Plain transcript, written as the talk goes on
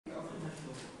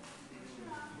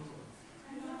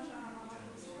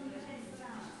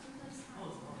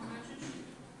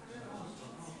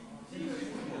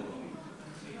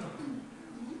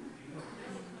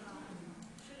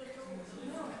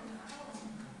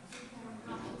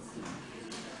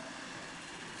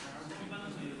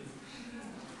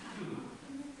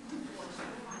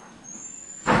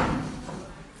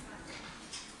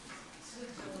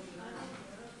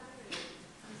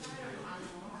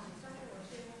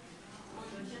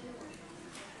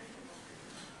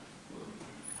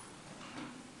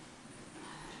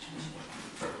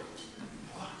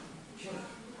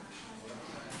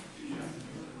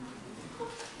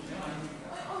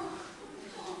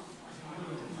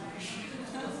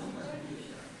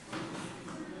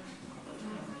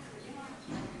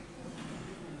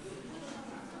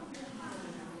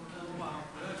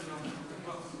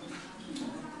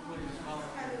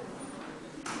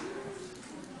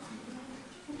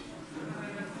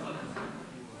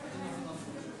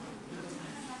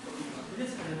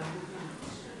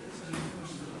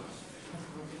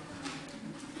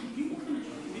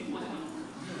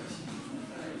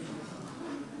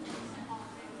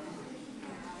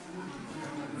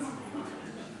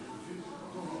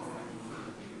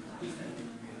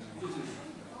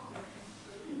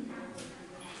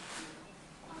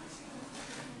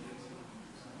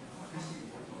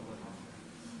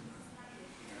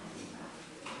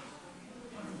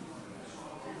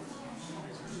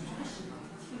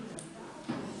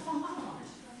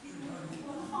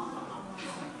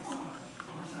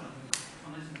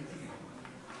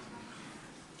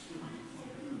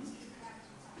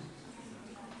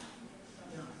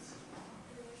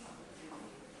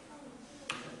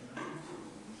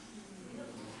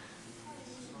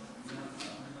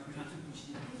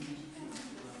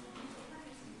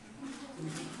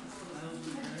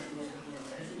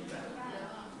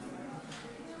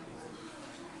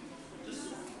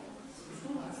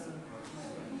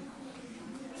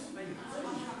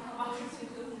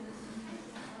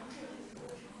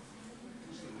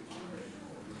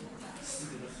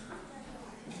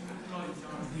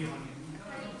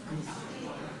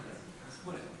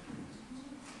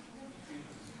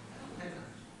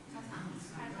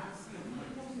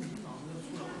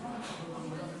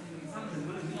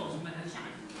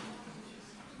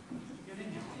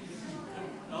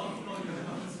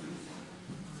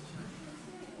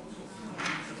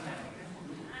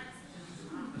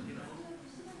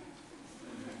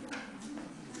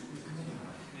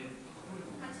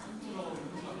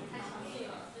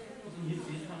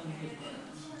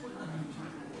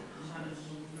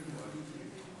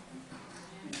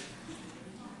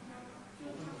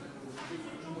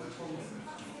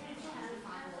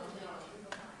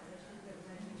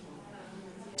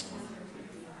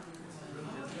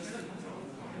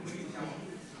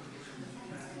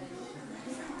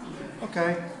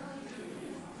Okay.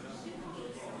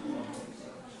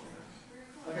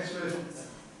 I guess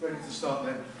we're ready to start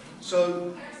then.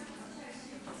 So,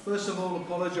 first of all,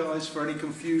 apologise for any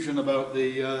confusion about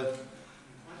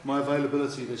my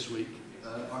availability this week.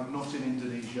 I'm not in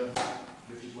Indonesia,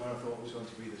 which is where I thought I was going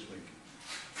to be this week.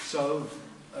 So,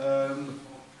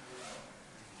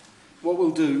 what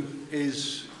we'll do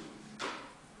is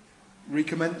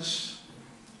recommence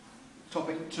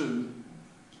topic 2,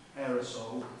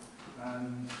 aerosol,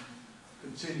 and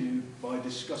continue by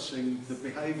discussing the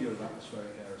behaviour of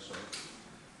atmospheric aerosol.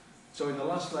 So in the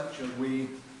last lecture we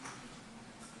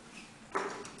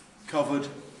covered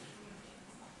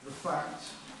the fact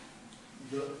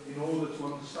that in order to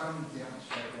understand the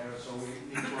atmospheric aerosol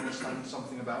we need to understand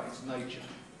something about its nature.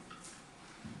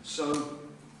 So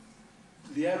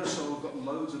the aerosol have got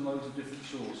loads and loads of different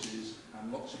sources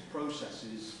and lots of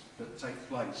processes that take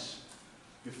place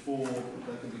before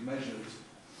they can be measured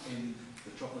in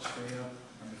the troposphere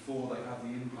and before they have the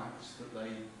impacts that they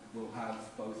will have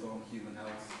both on human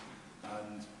health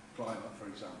and climate, for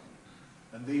example.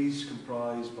 And these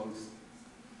comprise both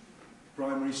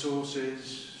primary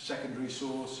sources, secondary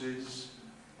sources,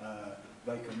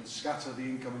 they can scatter the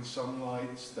incoming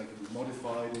sunlight, they can be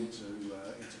modified into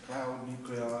cloud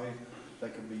nuclei, they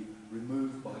can be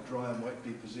removed by dry and wet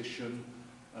deposition,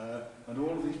 and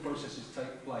all of these processes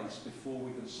take place before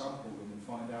we can sample them and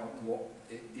find out what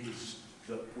it is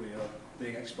that we are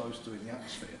being exposed to in the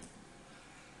atmosphere.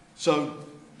 So,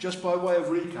 just by way of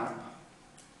recap,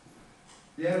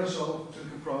 the aerosol can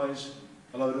comprise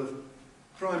a load of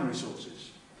primary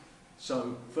sources.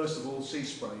 So, first of all, sea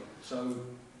spray. So,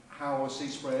 how are sea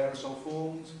spray aerosol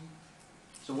formed?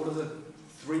 So, what are the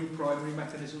 3 primary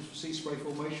mechanisms for sea spray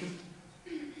formation?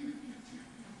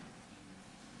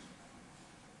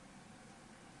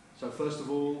 So first of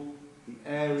all, the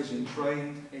air is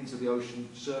entrained into the ocean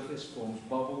surface, forms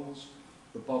bubbles,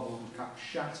 the bubbles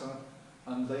shatter,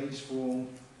 and these form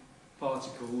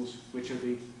particles which are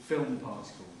the film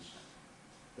particles.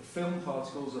 The film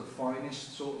particles are the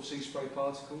finest sort of sea spray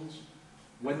particles.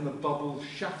 When the bubble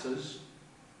shatters,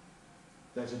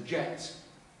 there's a jet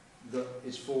that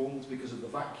is formed because of the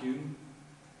vacuum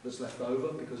that's left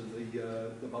over because of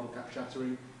the bubble cap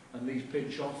shattering, and these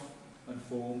pinch off and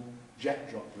form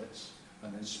jet droplets,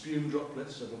 and then spume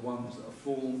droplets are the ones that are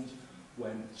formed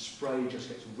when spray just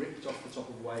gets ripped off the top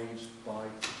of waves by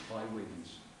high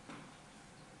winds.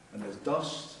 And there's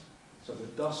dust, so the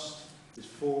dust is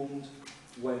formed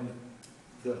when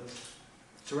the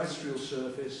terrestrial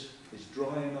surface is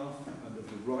dry enough and of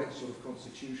the right sort of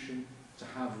constitution to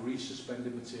have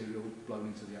resuspended material blown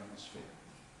into the atmosphere.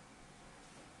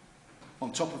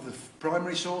 On top of the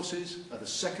primary sources are the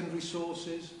secondary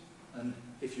sources, and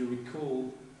if you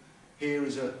recall, here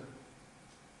is an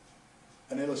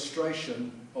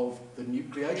illustration of the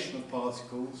nucleation of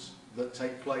particles that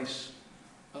take place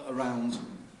at around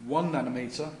 1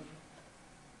 nanometer,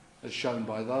 as shown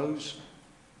by those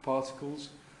particles.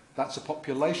 That's a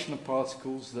population of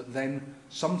particles that then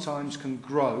sometimes can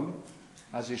grow,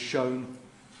 as is shown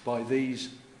by these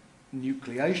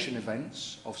nucleation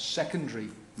events of secondary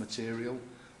material,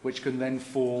 which can then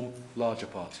form larger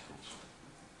particles.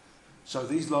 So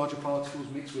these larger particles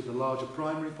mix with the larger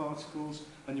primary particles,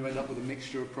 and you end up with a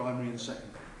mixture of primary and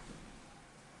secondary.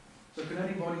 So can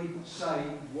anybody say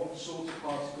what sort of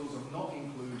particles are not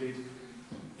included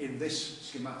in this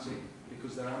schematic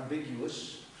because they're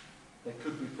ambiguous? They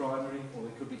could be primary or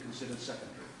they could be considered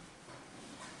secondary.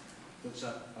 That's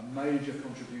a major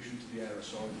contribution to the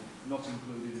aerosol, not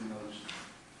included in those.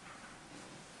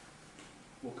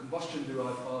 Well,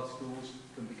 combustion-derived particles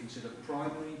can be considered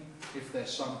primary if they're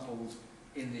sampled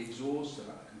in the exhaust of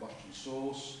that combustion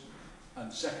source,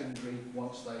 and secondary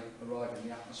once they arrive in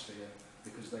the atmosphere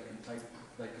because they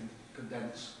can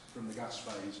condense from the gas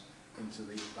phase into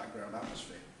the background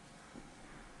atmosphere.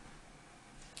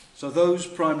 So those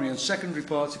primary and secondary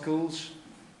particles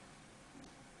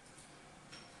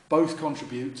both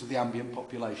contribute to the ambient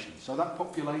population. So that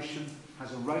population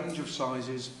has a range of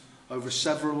sizes over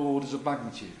several orders of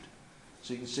magnitude.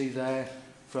 So you can see there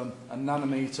from a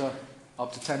nanometer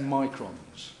up to 10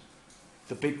 microns.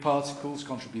 The big particles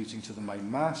contributing to the main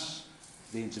mass,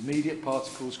 the intermediate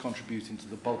particles contributing to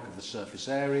the bulk of the surface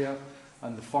area,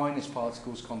 and the finest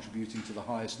particles contributing to the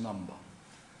highest number.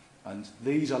 And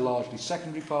these are largely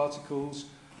secondary particles,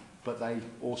 but they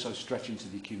also stretch into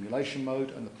the accumulation mode,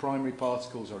 and the primary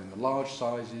particles are in the large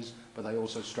sizes, but they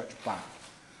also stretch back.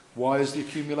 Why is the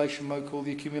accumulation mode called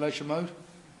the accumulation mode?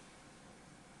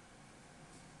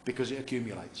 Because it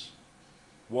accumulates.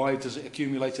 Why does it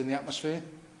accumulate in the atmosphere?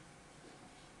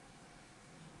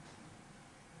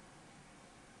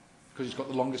 Because it's got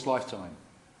the longest lifetime.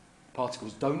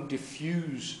 Particles don't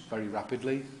diffuse very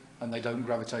rapidly, and they don't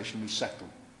gravitationally settle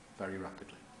very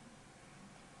rapidly.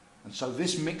 And so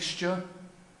this mixture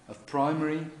of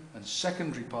primary and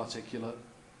secondary particulate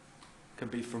can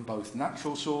be from both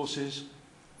natural sources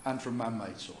and from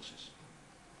man-made sources.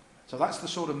 So that's the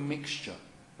sort of mixture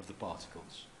of the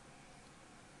particles.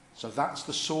 So that's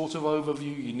the sort of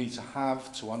overview you need to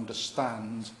have to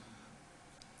understand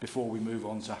before we move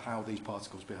on to how these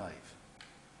particles behave.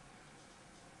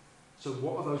 So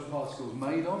what are those particles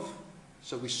made of?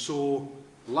 So we saw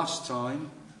last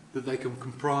time that they can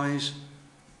comprise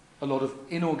a lot of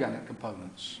inorganic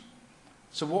components.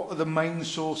 So what are the main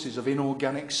sources of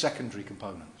inorganic secondary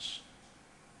components?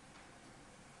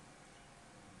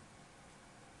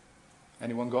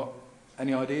 Anyone got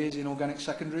any ideas, inorganic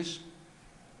secondaries?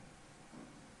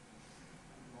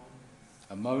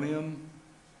 Ammonium.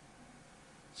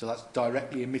 So that's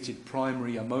directly emitted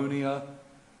primary ammonia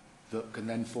that can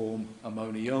then form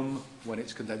ammonium when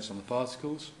it's condensed on the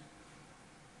particles.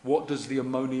 What does the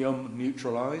ammonium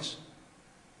neutralize?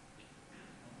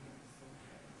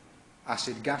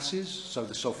 Acid gases, so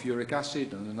the sulfuric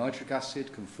acid and the nitric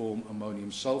acid can form ammonium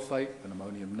sulfate and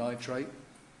ammonium nitrate,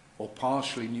 or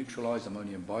partially neutralize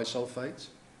ammonium bisulfate.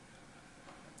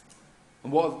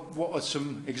 And what are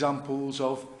some examples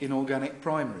of inorganic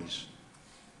primaries?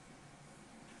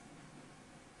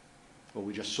 Well,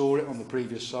 we just saw it on the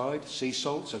previous slide. Sea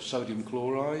salt, so sodium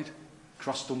chloride,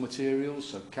 crustal materials,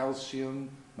 so calcium,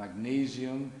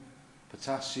 magnesium,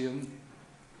 potassium.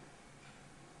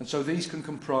 And so these can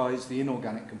comprise the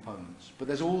inorganic components. But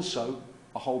there's also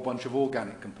a whole bunch of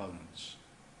organic components.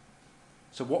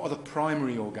 So what are the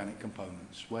primary organic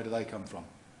components? Where do they come from?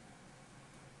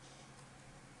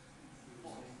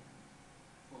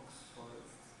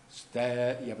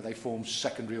 Yeah, but they form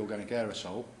secondary organic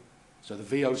aerosol. So the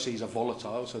VOCs are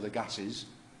volatile, so they're gases.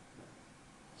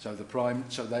 So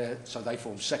they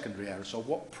form secondary aerosol.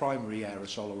 What primary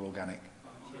aerosol are organic?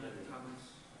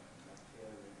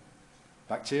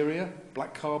 Bacteria.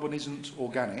 Black carbon isn't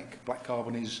organic. Black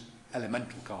carbon is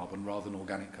elemental carbon rather than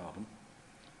organic carbon.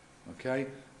 Okay,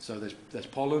 so there's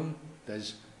pollen,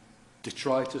 there's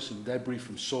detritus and debris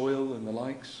from soil and the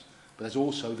likes, but there's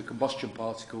also the combustion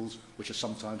particles, which are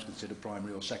sometimes considered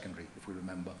primary or secondary, if we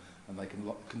remember, and they can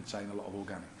contain a lot of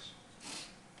organics.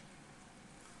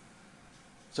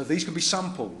 So these can be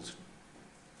sampled.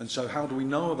 And so how do we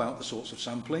know about the sorts of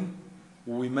sampling?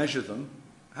 Well, we measure them.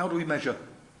 How do we measure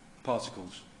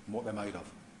particles and what they're made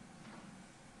of?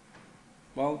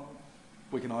 Well,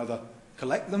 we can either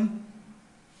collect them,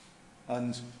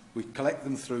 and we collect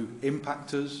them through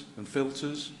impactors and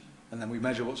filters, and then we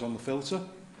measure what's on the filter,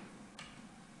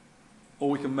 or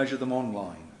we can measure them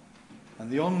online. And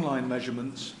the online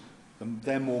measurements,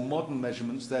 they're more modern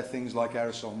measurements. They're things like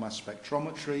aerosol mass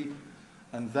spectrometry,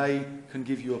 and they can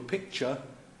give you a picture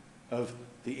of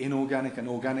the inorganic and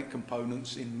organic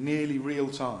components in nearly real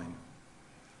time.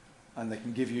 And they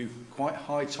can give you quite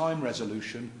high time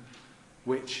resolution,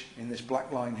 which in this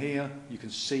black line here, you can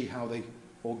see how the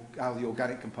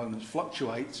organic components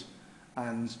fluctuate,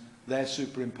 and they're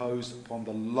superimposed upon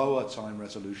the lower time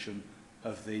resolution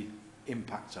of the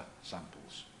impactor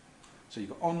samples. So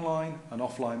you've got online and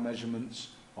offline measurements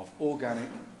of organic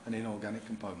and inorganic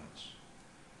components.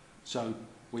 So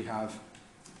we have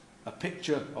a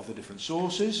picture of the different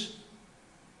sources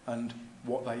and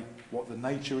what the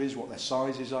nature is, what their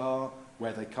sizes are,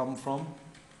 where they come from,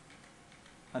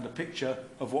 and a picture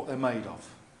of what they're made of.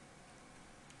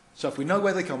 So if we know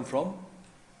where they come from,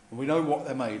 and we know what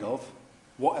they're made of,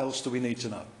 what else do we need to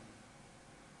know?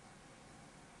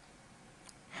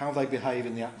 How they behave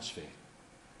in the atmosphere.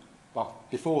 Well,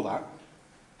 before that,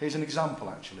 here's an example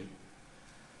actually.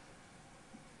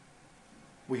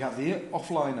 We have the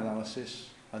offline analysis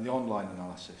and the online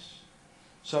analysis.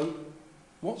 So,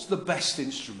 what's the best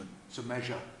instrument to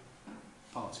measure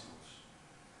particles?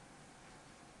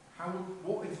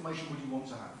 What information would you want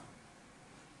to have?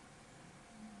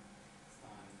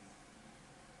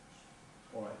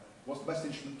 What's the best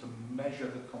instrument to measure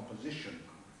the composition?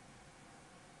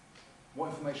 What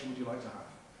information would you like to have?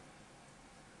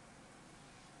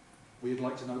 We'd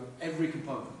like to know every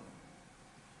component.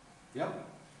 Yep.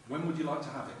 When would you like to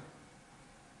have it?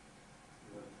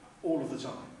 All of the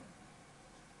time.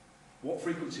 What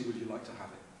frequency would you like to have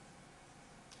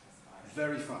it?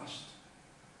 Very fast.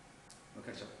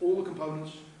 Okay, so all the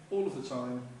components, all of the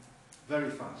time,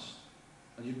 very fast.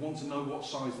 And you'd want to know what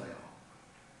size they are.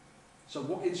 So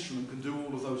what instrument can do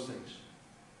all of those things?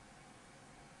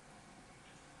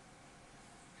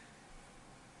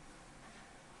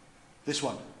 This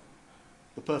one.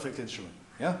 The perfect instrument.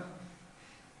 Yeah?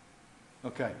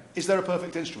 Okay. Is there a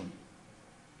perfect instrument?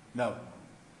 No.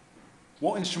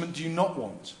 What instrument do you not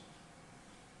want?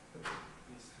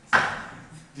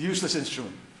 The useless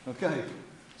instrument. Okay.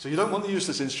 So you don't want the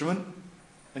useless instrument,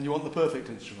 and you want the perfect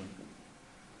instrument.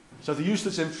 So the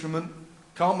useless instrument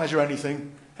can't measure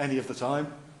anything any of the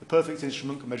time. The perfect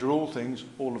instrument can measure all things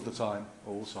all of the time,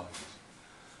 all sizes.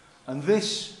 And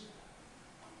this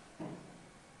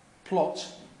plot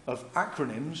of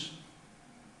acronyms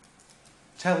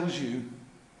tells you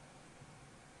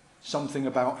something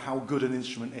about how good an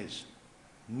instrument is.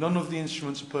 None of the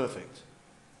instruments are perfect.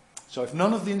 So if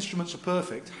none of the instruments are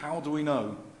perfect, how do we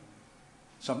know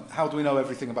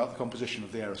everything about the composition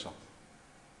of the aerosol?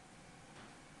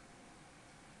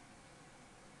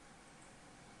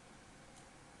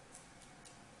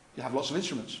 You have lots of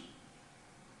instruments.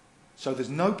 So there's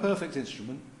no perfect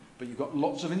instrument, but you've got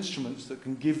lots of instruments that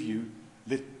can give you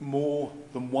more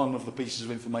than one of the pieces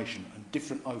of information and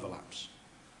different overlaps.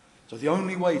 So the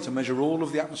only way to measure all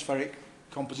of the atmospheric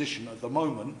composition at the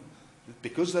moment,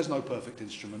 because there's no perfect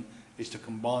instrument, is to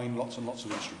combine lots and lots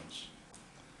of instruments.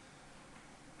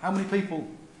 How many people...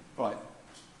 Right.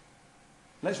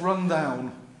 Let's run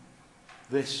down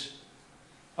this.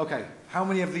 Okay, how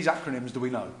many of these acronyms do we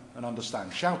know and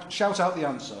understand? Shout out the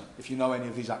answer if you know any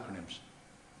of these acronyms.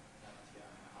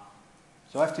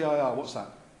 So FTIR, what's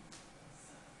that?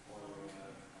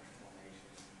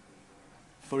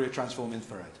 Fourier transform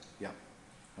infrared. Yeah.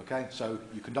 Okay, so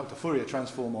you conduct a Fourier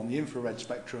transform on the infrared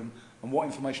spectrum, and what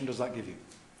information does that give you?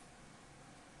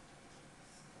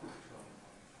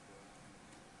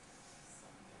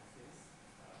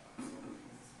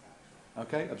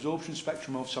 Okay, absorption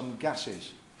spectrum of some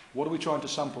gases. What are we trying to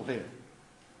sample here?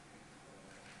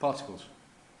 Particles.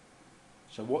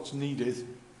 So what's needed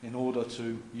in order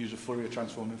to use a Fourier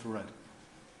transform infrared?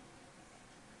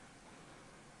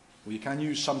 Well, you can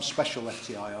use some special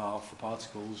FTIR for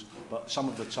particles, but some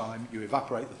of the time you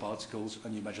evaporate the particles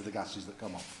and you measure the gases that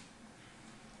come off.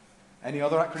 Any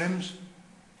other acronyms?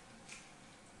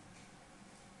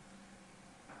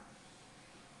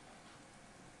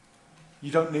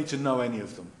 You don't need to know any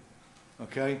of them,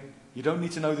 okay? You don't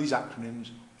need to know these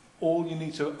acronyms. All you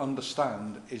need to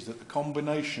understand is that the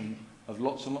combination of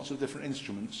lots and lots of different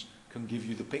instruments can give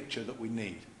you the picture that we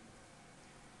need.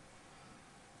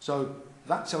 So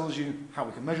that tells you how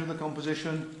we can measure the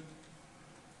composition.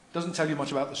 Doesn't tell you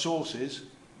much about the sources,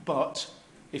 but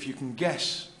if you can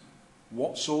guess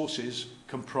what sources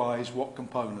comprise what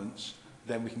components,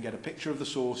 then we can get a picture of the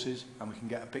sources and we can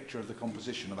get a picture of the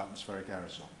composition of atmospheric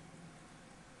aerosol.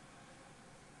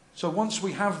 So once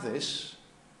we have this,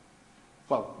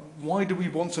 well, why do we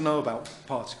want to know about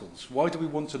particles? Why do we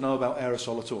want to know about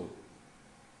aerosol at all?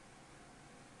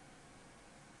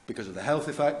 Because of the health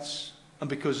effects and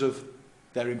because of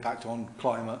their impact on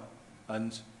climate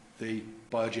and the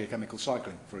biogeochemical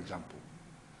cycling, for example.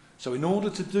 So in order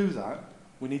to do that,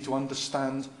 we need to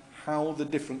understand how the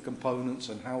different components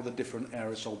and how the different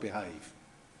aerosol behave.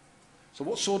 So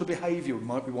what sort of behaviour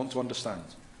might we want to understand?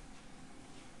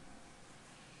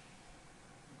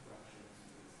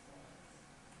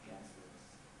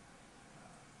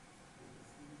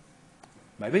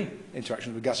 Maybe.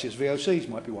 Interaction with gaseous VOCs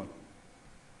might be one.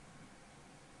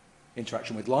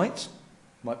 Interaction with light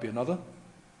might be another.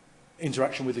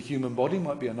 Interaction with the human body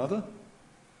might be another.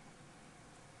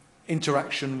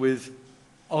 Interaction with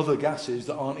other gases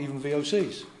that aren't even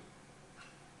VOCs.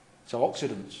 So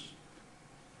oxidants.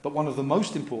 But one of the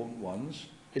most important ones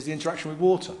is the interaction with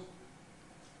water.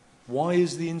 Why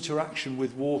is the interaction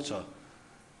with water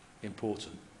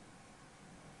important?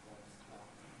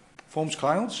 Forms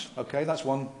clouds. Okay, that's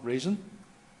one reason.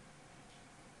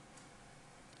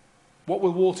 What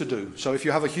will water do? So if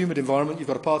you have a humid environment, you've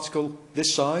got a particle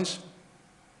this size,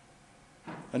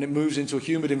 and it moves into a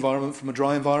humid environment from a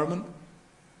dry environment.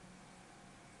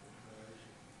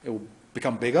 It will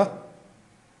become bigger.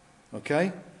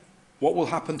 Okay? What will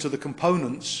happen to the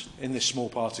components in this small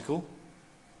particle?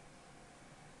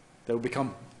 They will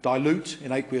become dilute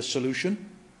in aqueous solution.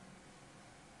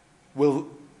 Will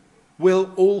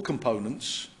will all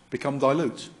components become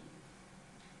dilute?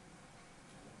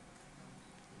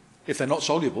 If they're not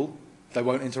soluble, they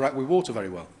won't interact with water very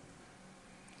well.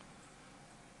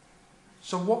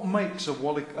 So what makes a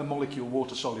molecule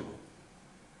water soluble?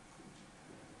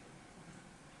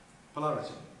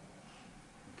 Polarity.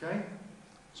 Okay?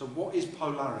 So what is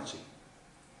polarity?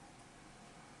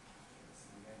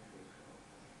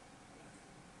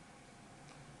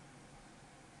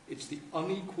 It's the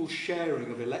unequal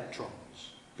sharing of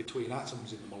electrons between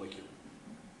atoms in the molecule.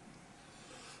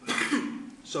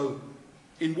 So,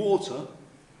 in water,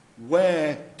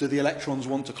 where do the electrons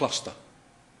want to cluster?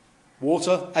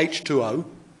 Water, H2O.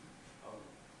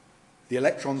 The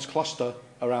electrons cluster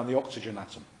around the oxygen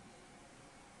atom.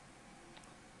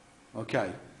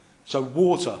 Okay, so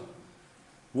water.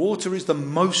 Water is the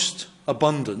most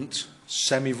abundant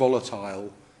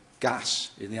semi-volatile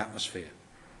gas in the atmosphere.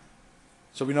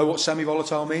 So we know what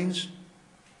semi-volatile means?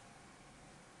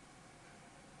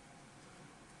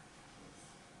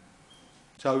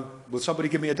 So, will somebody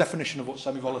give me a definition of what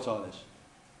semi-volatile is?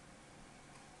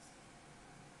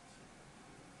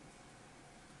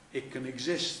 It can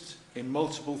exist in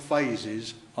multiple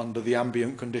phases under the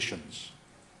ambient conditions.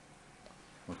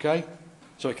 Okay?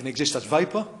 So it can exist as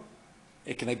vapour,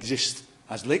 it can exist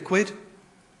as liquid,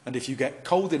 and if you get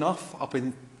cold enough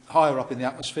higher up in the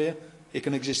atmosphere, it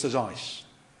can exist as ice.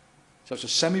 So it's a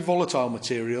semi-volatile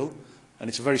material, and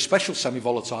it's a very special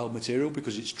semi-volatile material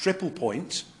because its triple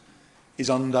point is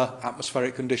under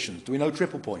atmospheric conditions. Do we know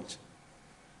triple point?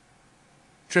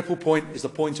 Triple point is the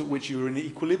point at which you're in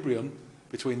equilibrium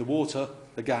between the water,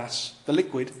 the gas, the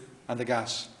liquid, and the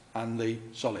gas and the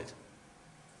solid.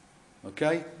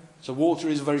 Okay? So water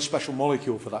is a very special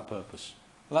molecule for that purpose.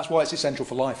 And that's why it's essential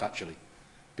for life, actually,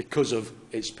 because of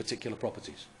its particular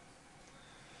properties.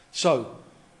 So,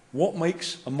 what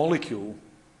makes a molecule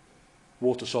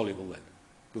water soluble then?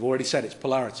 We've already said it's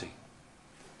polarity.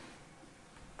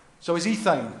 So is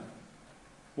ethane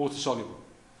water soluble?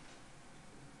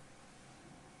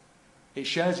 It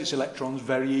shares its electrons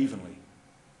very evenly.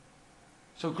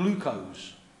 So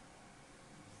glucose.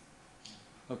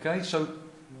 Okay, so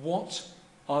what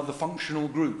are the functional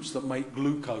groups that make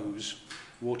glucose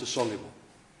water soluble?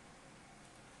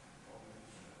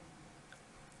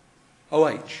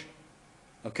 OH.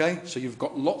 Okay, so you've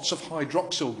got lots of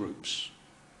hydroxyl groups.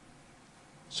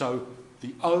 So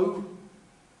the O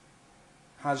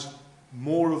has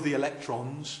more of the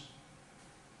electrons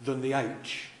than the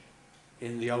H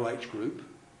in the OH group.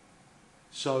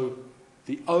 So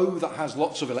the O that has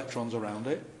lots of electrons around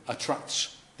it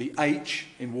attracts the H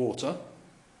in water,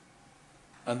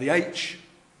 and the H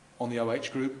on the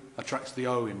OH group attracts the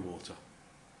O in water.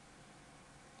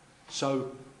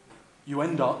 So you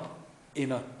end up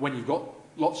when you've got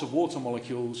lots of water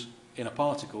molecules in a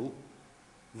particle,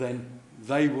 then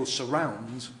they will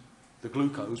surround the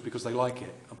glucose because they like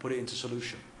it and put it into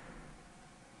solution.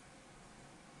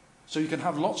 So you can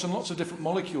have lots and lots of different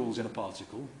molecules in a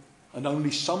particle, and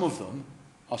only some of them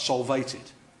are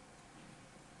solvated.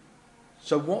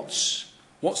 So what's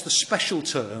the special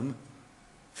term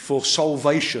for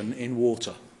solvation in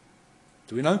water?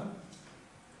 Do we know?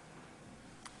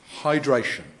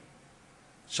 Hydration.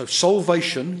 So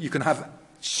solvation, you can have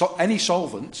any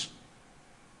solvent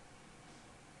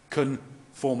can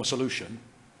form a solution.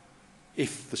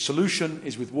 If the solution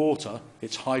is with water,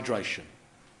 it's hydration.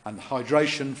 And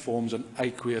hydration forms an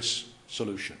aqueous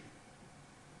solution.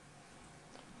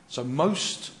 So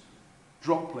most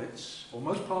droplets, or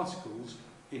most particles,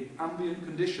 in ambient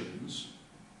conditions,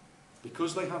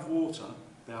 because they have water,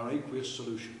 they are aqueous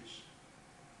solutions.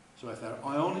 So if they're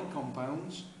ionic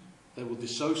compounds, they will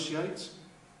dissociate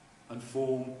and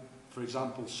form, for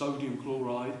example, sodium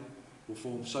chloride will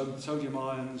form sodium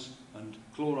ions and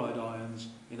chloride ions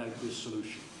in aqueous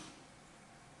solution.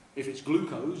 If it's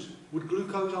glucose, would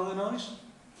glucose ionize?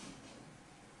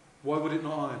 Why would it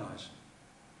not ionize?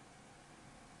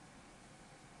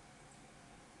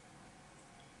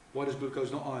 Why does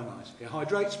glucose not ionize? It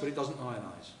hydrates, but it doesn't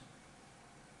ionize.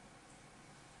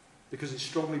 Because it's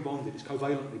strongly bonded, it's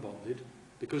covalently bonded.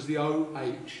 Because the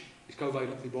OH is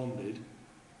covalently bonded,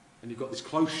 and you've got this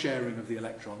close sharing of the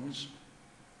electrons,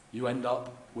 you end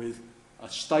up with a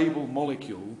stable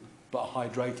molecule, but a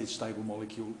hydrated stable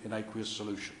molecule in aqueous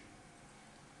solution.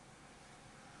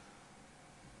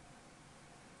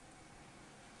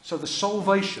 So the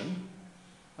solvation,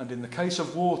 and in the case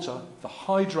of water, the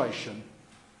hydration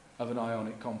of an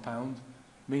ionic compound,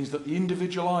 means that the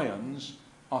individual ions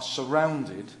are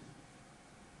surrounded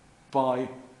by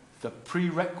the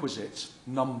prerequisite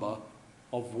number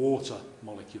of water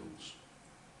molecules.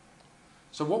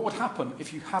 So what would happen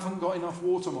if you haven't got enough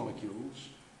water molecules?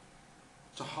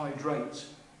 to hydrate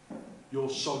your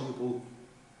soluble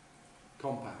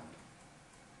compound.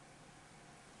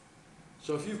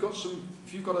 So if you've got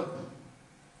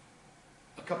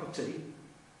a cup of tea,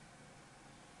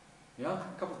 yeah,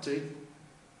 a cup of tea,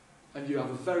 and you have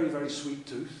a very, very sweet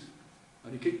tooth,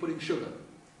 and you keep putting sugar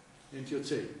into your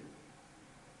tea,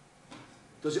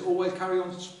 does it always carry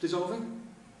on dissolving?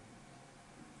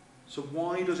 So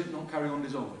why does it not carry on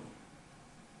dissolving?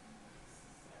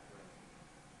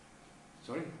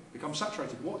 Sorry? Become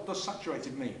saturated. What does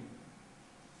saturated mean?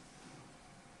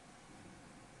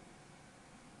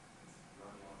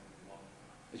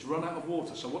 It's run out of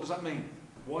water. So what does that mean?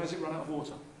 Why has it run out of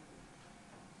water?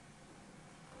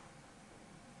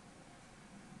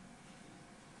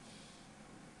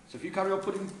 So if you carry on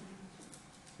putting...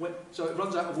 So it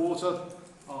runs out of water.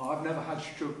 Oh, I've never had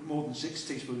more than 6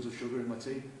 teaspoons of sugar in my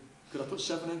tea. Could I put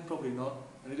 7 in? Probably not.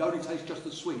 And it only tastes just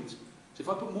as sweet. So if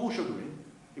I put more sugar in,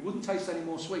 it wouldn't taste any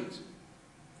more sweet.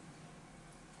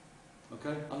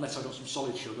 Okay? Unless I got some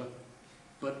solid sugar.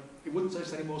 But it wouldn't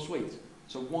taste any more sweet.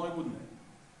 So why wouldn't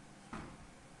it?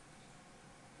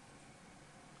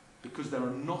 Because there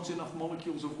are not enough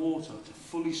molecules of water to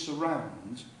fully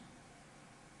surround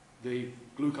the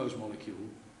glucose molecule.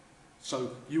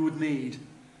 So you would need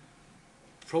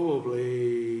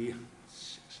probably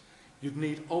you'd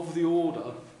need of the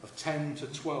order of 10 to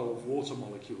 12 water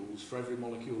molecules for every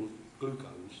molecule of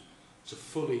glucose to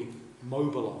fully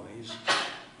mobilise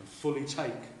and fully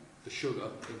take the sugar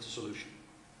into solution.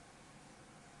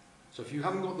 So if you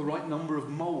haven't got the right number of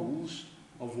moles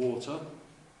of water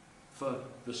for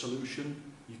the solution,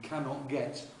 you cannot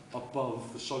get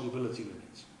above the solubility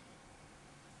limit.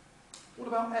 What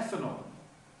about ethanol?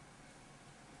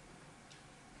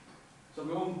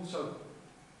 So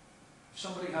if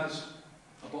somebody has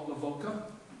a bottle of vodka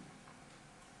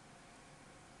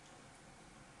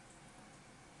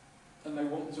and they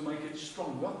want to make it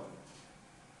stronger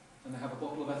and they have a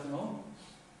bottle of ethanol,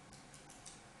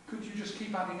 could you just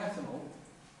keep adding ethanol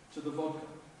to the vodka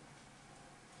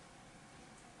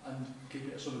and keep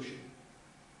it a solution?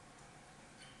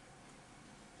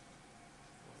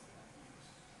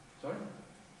 Sorry?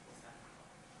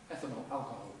 Ethanol,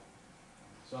 alcohol.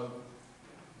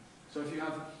 So if you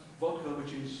have vodka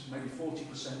which is maybe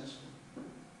 40%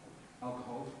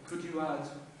 alcohol, could you add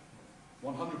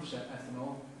 100%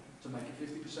 ethanol to make it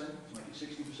 50%, to make it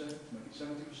 60%, to make it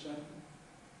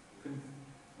 70%?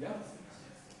 Yeah?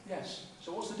 Yes.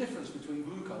 So what's the difference between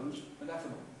glucose and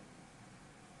ethanol?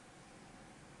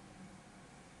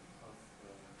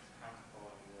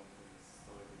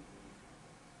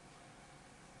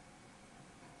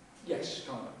 Yes,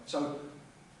 kind of. So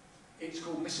it's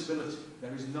called miscibility.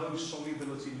 There is no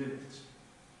solubility limit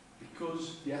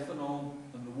because the ethanol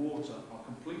and the water are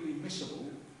completely miscible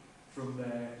from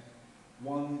their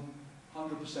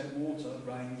 100% water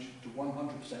range to 100%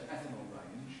 ethanol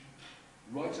range.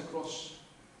 Right across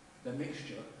their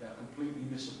mixture, they are completely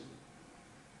miscible.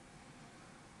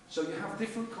 So you have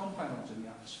different compounds in the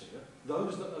atmosphere,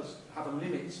 those that have a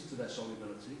limit to their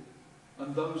solubility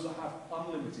and those that have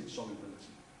unlimited solubility.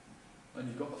 And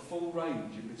you've got the full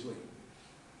range in between.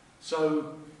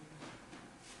 So,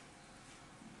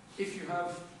 if you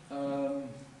have,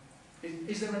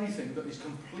 is there anything that is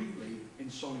completely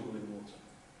insoluble in water?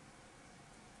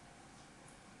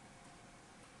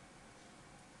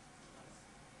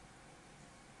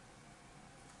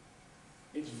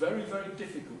 It's very, very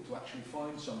difficult to actually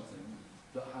find something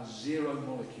that has 0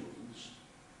 molecules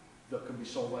that can be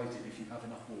solvated if you have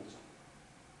enough water.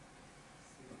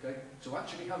 Okay? To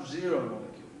actually have 0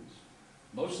 molecules,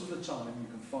 most of the time you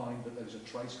can find that there's a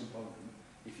trace component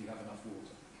if you have enough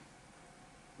water.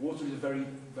 Water is a very,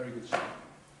 very good solvent.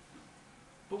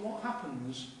 But what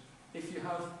happens if you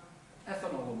have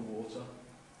ethanol and water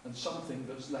and something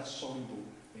that's less soluble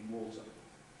in water?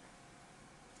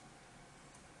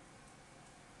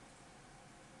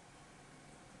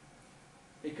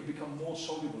 It can become more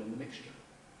soluble in the mixture.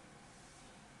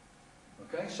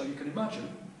 Okay, so you can imagine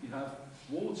you have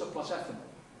water plus ethanol.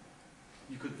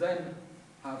 You could then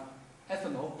have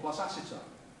ethanol plus acetone,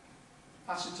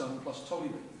 acetone plus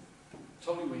toluene,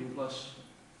 toluene plus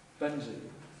benzene,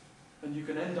 and you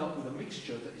can end up with a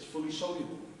mixture that is fully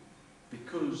soluble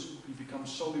because you become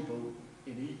soluble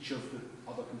in each of the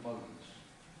other components.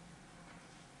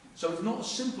 So it's not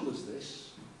as simple as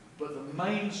this, but the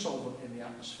main solvent in the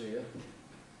atmosphere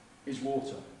is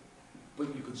water.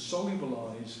 But you can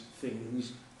solubilize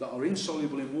things that are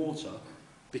insoluble in water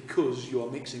because you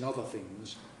are mixing other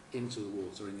things into the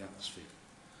water in the atmosphere.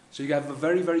 So you have a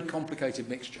very, very complicated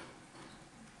mixture.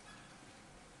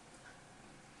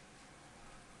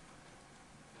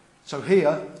 So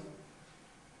here,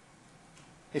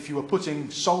 if you were putting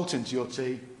salt into your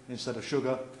tea instead of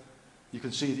sugar, you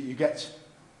can see that you get,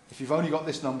 if you've only got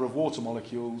this number of water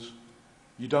molecules,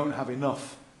 you don't have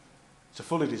enough to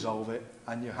fully dissolve it,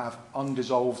 and you have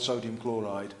undissolved sodium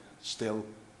chloride still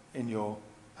in your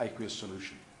aqueous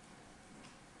solution.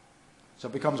 So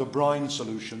it becomes a brine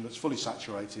solution that's fully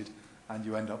saturated, and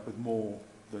you end up with more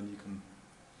than you can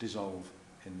dissolve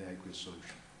in the aqueous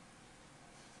solution.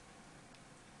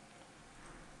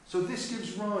 So this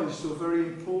gives rise to a very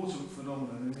important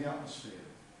phenomenon in the atmosphere.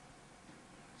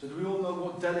 So do we all know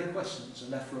what deliquescence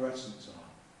and efflorescence are?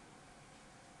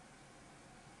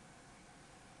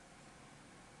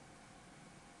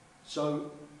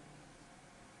 So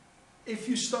if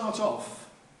you start off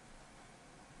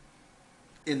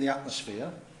in the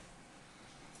atmosphere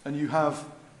and you have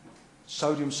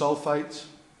sodium sulfate,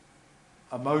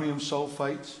 ammonium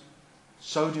sulfate,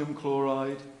 sodium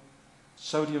chloride,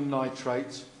 sodium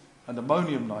nitrate and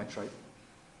ammonium nitrate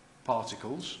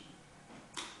particles,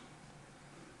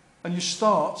 and you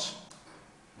start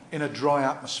in a dry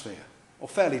atmosphere, or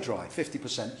fairly dry,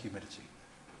 50% humidity.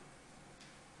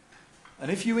 And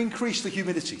if you increase the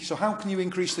humidity, so how can you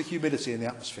increase the humidity in the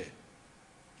atmosphere?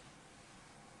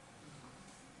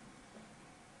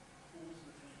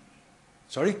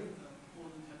 Sorry?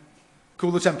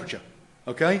 Cool the temperature,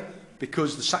 okay?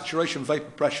 Because the saturation vapor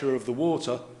pressure of the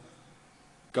water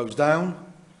goes down,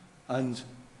 and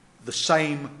the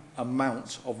same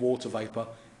amount of water vapor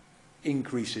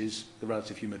increases the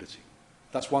relative humidity.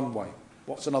 That's one way.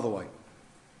 What's another way?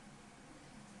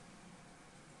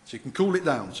 So you can cool it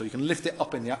down, so you can lift it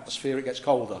up in the atmosphere, it gets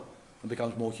colder and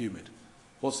becomes more humid.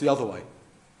 What's the other way?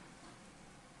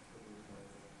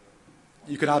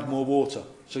 You can add more water.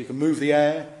 So you can move the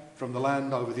air from the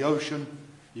land over the ocean,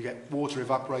 you get water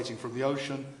evaporating from the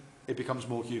ocean, it becomes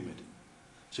more humid.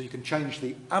 So you can change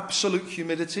the absolute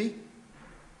humidity,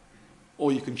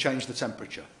 or you can change the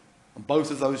temperature. And both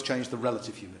of those change the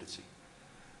relative humidity.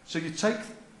 So you take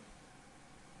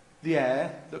the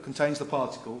air that contains the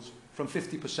particles from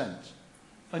 50%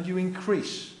 and you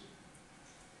increase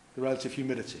the relative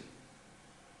humidity.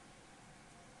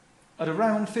 At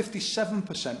around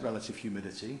 57% relative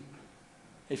humidity,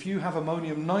 if you have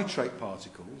ammonium nitrate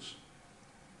particles,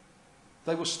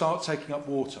 they will start taking up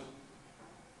water.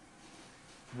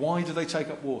 Why do they take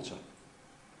up water?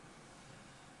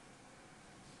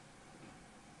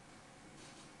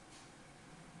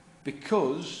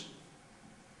 Because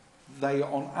they,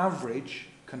 on average,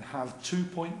 can have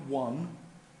 2.1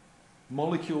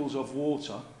 molecules of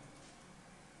water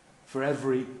for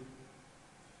every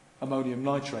ammonium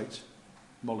nitrate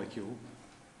molecule,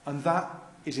 and that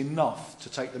is enough to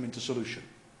take them into solution.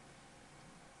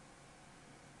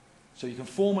 So you can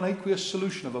form an aqueous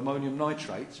solution of ammonium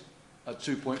nitrate at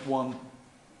 2.1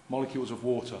 molecules of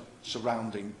water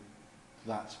surrounding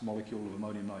that molecule of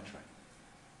ammonium nitrate.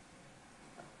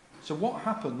 So what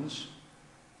happens,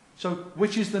 so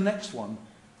which is the next one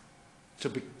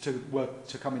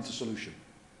to come into solution?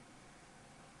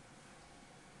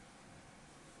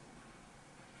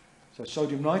 So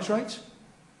sodium nitrate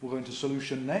will go into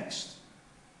solution next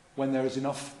when there is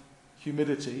enough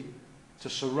humidity to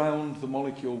surround the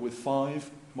molecule with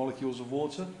 5 molecules of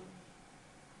water.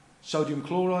 Sodium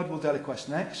chloride will deliquesce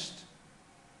next.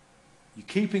 You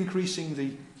keep increasing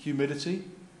the humidity,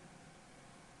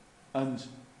 and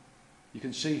you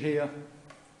can see here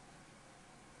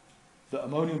that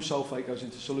ammonium sulfate goes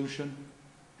into solution,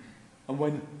 and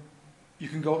when you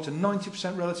can go up to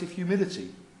 90% relative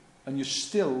humidity, and you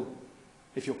still,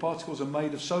 if your particles are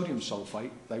made of sodium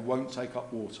sulfate, they won't take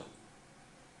up water.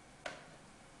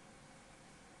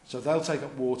 So they'll take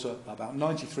up water at about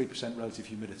 93% relative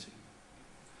humidity.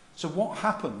 So what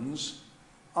happens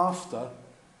after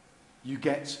you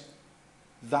get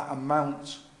that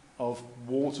amount of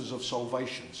waters of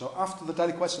solvation? So after the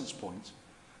deliquescence point,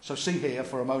 so see here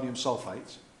for ammonium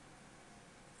sulfate,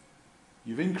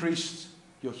 you've increased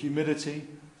your humidity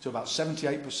to about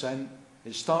 78%,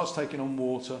 it starts taking on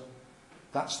water,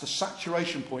 that's the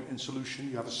saturation point in solution.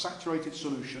 You have a saturated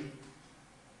solution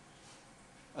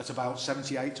at about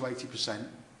 78 to 80%.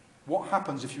 What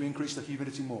happens if you increase the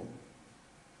humidity more?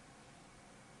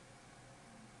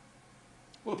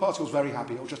 Well, the particle's very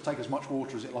happy, it'll just take as much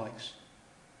water as it likes.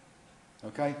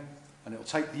 Okay? And it'll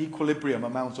take the equilibrium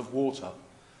amount of water.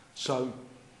 So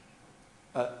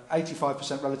at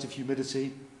 85% relative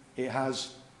humidity, it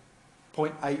has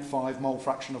 0.85 mole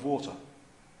fraction of water.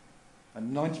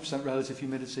 And 90% relative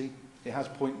humidity, it has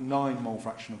 0.9 mole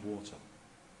fraction of water.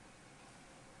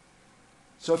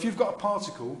 So if you've got a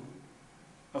particle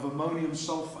of ammonium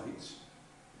sulfate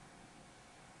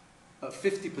at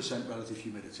 50% relative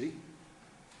humidity,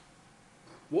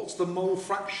 what's the mole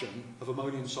fraction of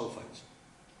ammonium sulfate?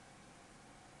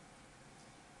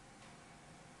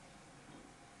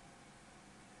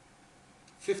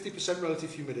 %50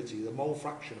 relative humidity, the mole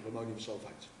fraction of ammonium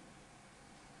sulfate.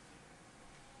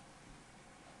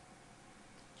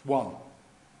 It's 1.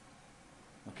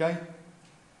 Okay?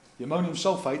 The ammonium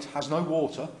sulfate has no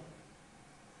water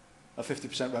at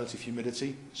 50% relative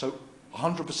humidity, so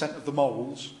 100% of the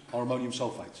moles are ammonium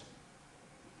sulfate.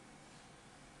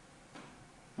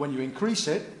 When you increase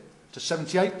it to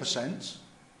 78%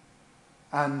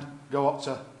 and go up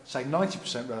to, say,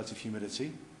 90% relative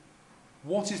humidity,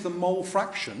 what is the mole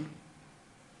fraction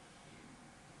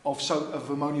of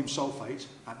ammonium sulfate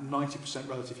at 90%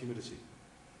 relative humidity?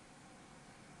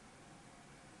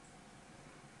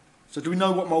 So do we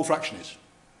know what mole fraction is?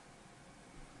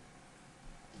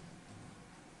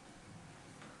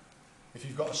 If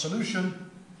you've got a solution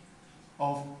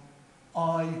of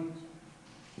I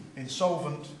in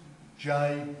solvent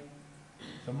J,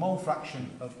 the mole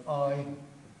fraction of I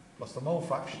plus the mole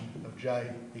fraction of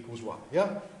J equals 1.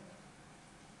 Yeah?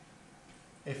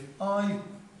 If I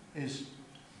is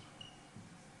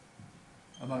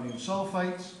ammonium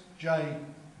sulfate, J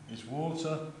is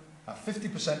water, at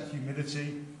 50%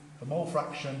 humidity, the mole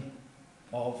fraction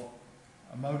of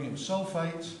ammonium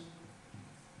sulfate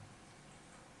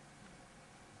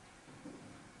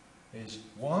is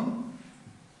 1.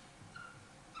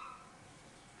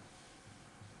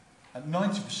 At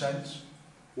 90%,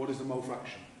 what is the mole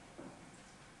fraction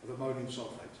of ammonium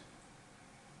sulfate?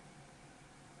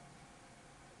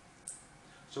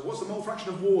 So what's the mole fraction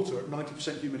of water at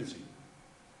 90% humidity?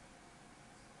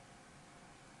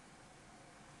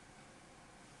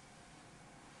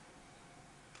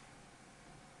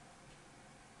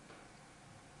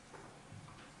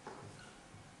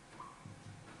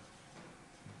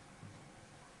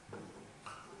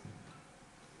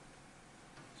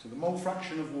 So the mole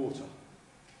fraction of water.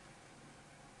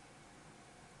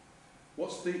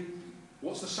 What's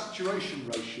the saturation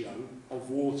ratio of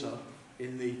water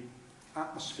in the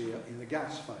atmosphere in the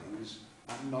gas phase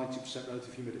at 90%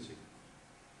 relative humidity?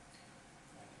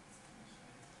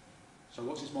 So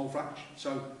what's its mole fraction?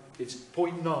 So it's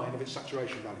 0.9 of its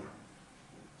saturation value.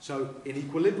 So in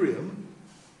equilibrium,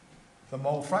 the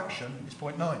mole fraction is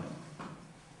 0.9.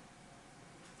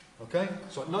 Okay?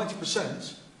 So at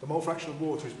 90%, the mole fraction of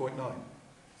water is 0.9.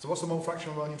 So what's the mole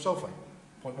fraction of ammonium sulfate?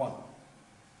 0.1.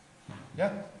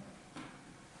 Yeah?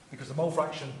 Because the mole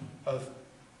fraction of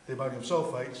the ammonium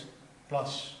sulfate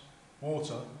plus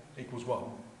water equals 1.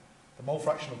 The mole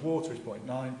fraction of water is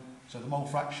 0.9, so the mole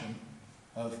fraction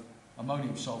of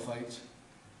ammonium sulfate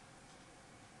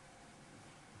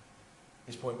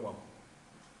is 0.1.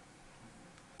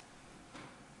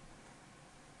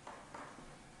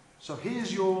 So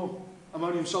here's your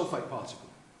ammonium sulfate particle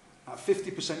at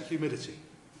 50% humidity.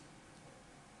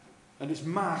 And its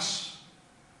mass,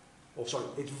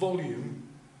 its volume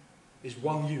is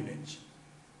 1 unit.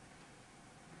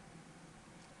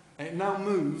 And it now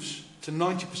moves to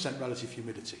 90% relative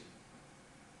humidity.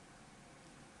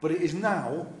 But it is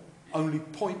now only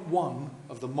 0.1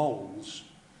 of the moles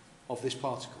of this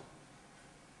particle.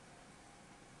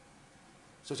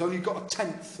 So it's only got a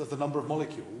tenth of the number of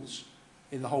molecules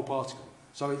in the whole particle.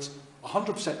 So it's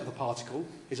 100% of the particle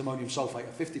is ammonium sulfate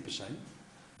at 50%.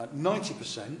 At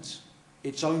 90%,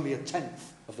 it's only a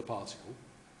tenth of the particle.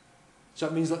 So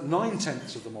it means that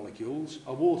 9/10 of the molecules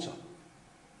are water,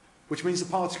 which means the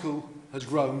particle has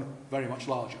grown very much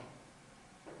larger.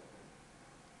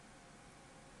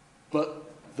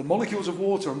 But the molecules of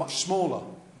water are much smaller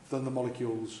than the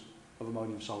molecules of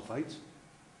ammonium sulfate.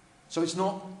 So it's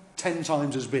not 10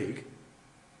 times as big,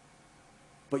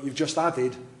 but you've just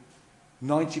added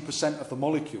 90% of the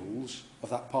molecules of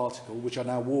that particle, which are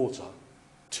now water,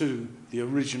 to the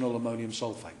original ammonium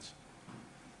sulfate.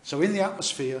 So in the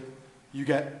atmosphere, you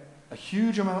get a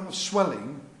huge amount of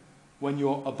swelling when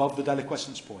you're above the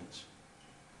deliquescence point.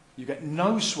 You get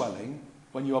no swelling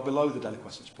when you are below the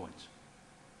deliquescence point.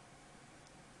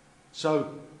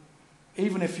 So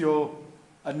even if you're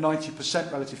at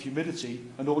 90% relative humidity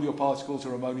and all your particles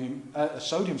are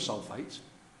sodium sulfate,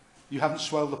 you haven't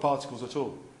swelled the particles at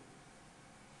all.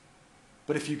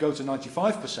 But if you go to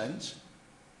 95%,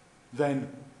 then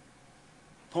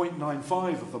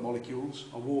 0.95 of the molecules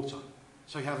are water.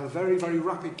 So you have a very, very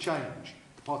rapid change.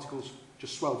 The particles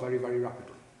just swell very, very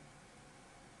rapidly.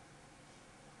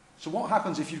 So what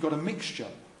happens if you've got a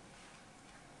mixture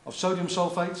of sodium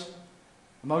sulfate,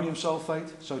 ammonium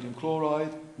sulfate, sodium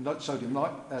chloride, sodium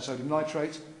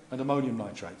nitrate, and ammonium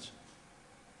nitrate?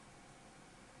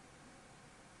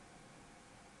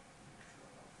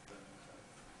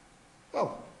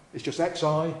 Well, it's just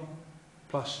Xi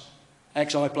plus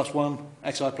xi plus 1,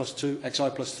 xi plus 2, xi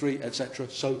plus 3, etc.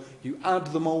 So you add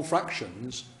the mole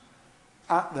fractions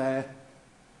at their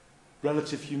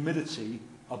relative humidity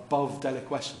above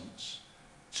deliquescence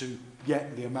to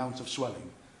get the amount of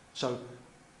swelling. So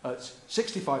at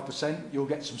 65%, you'll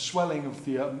get some swelling of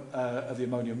the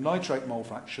ammonium nitrate mole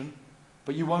fraction,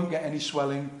 but you won't get any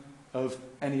swelling of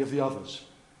any of the others.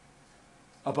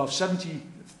 Above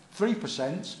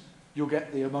 73%, you'll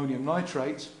get the ammonium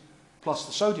nitrate plus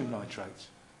the sodium nitrate,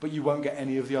 but you won't get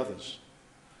any of the others.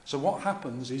 So what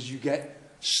happens is you get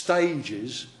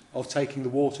stages of taking the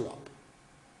water up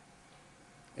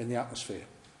in the atmosphere.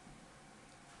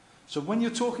 So when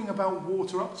you're talking about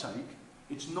water uptake,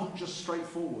 it's not just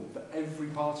straightforward that every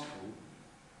particle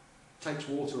takes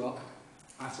water up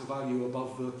at a value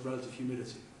above the relative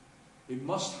humidity. It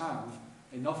must have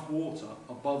enough water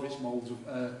above its moles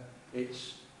of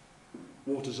its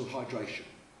waters of hydration.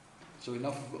 So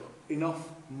enough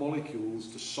molecules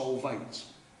to solvate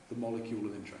the molecule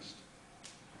of interest.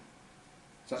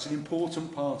 So that's an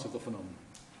important part of the phenomenon.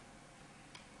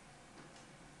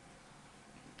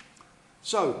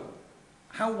 So,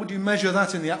 how would you measure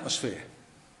that in the atmosphere?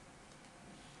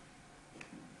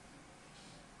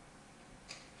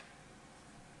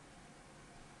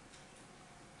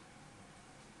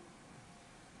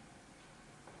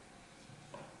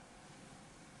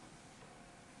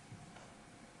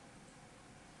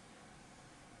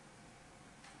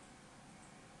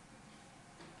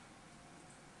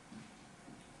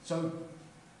 So,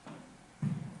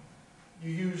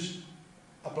 you use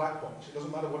a black box. It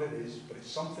doesn't matter what it is, but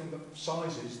it's something that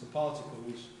sizes the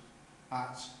particles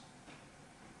at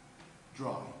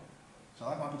dry. So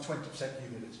that might be 20%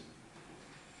 humidity.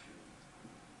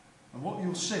 And what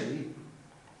you'll see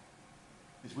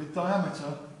is with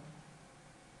diameter,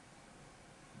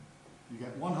 you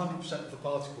get 100% of the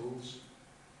particles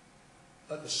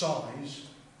at the size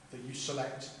that you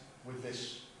select with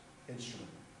this instrument.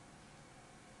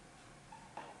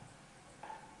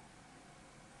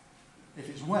 If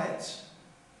it's wet,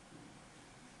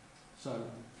 so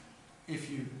if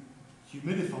you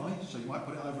humidify, so you might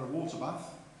put it over a water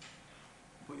bath,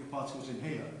 put your particles in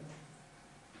here,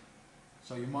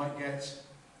 so you might get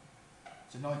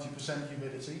to 90%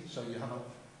 humidity, so you have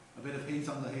a bit of heat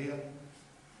under here,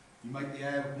 you make the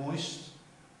air moist,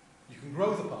 you can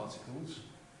grow the particles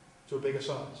to a bigger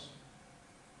size.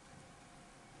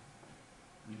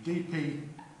 And dP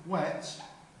wet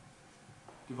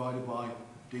divided by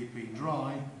dP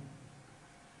dry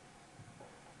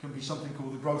can be something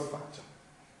called the growth factor.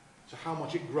 So how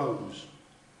much it grows.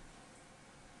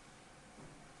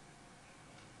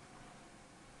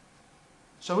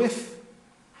 So if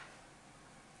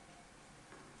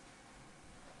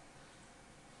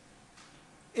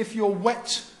your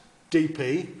wet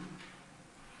dP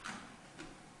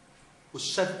was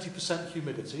 70%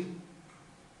 humidity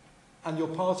and your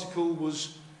particle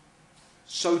was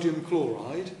sodium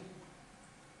chloride,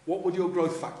 what would your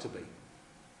growth factor be?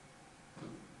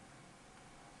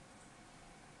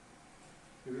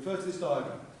 We refer to this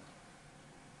diagram.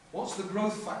 What's the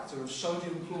growth factor of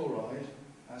sodium chloride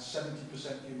at 70%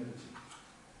 humidity?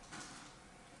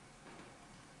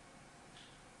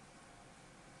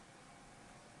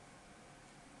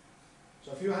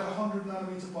 So if you had a 100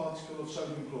 nanometer particle of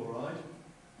sodium chloride,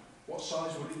 what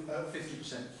size would it, at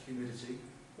 50% humidity,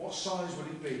 what size would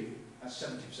it be at 70%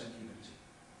 humidity?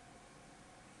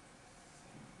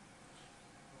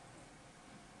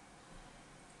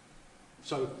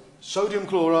 So, sodium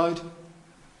chloride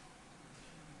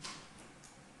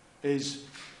is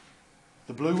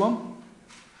the blue one.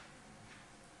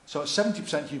 So at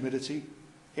 70% humidity,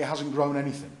 it hasn't grown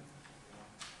anything.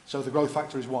 So the growth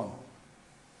factor is 1.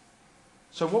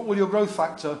 So what will your growth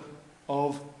factor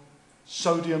of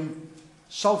sodium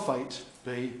sulfate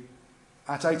be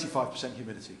at 85%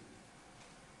 humidity?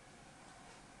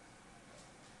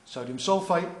 Sodium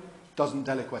sulfate doesn't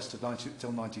deliquesce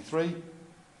till 93.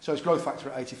 So its growth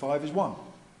factor at 85 is 1.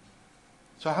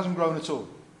 So it hasn't grown at all.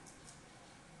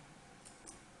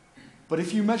 But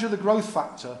if you measure the growth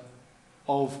factor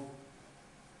of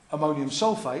ammonium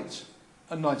sulfate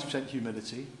at 90%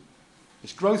 humidity,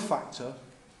 its growth factor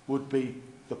would be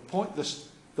the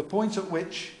point at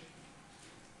which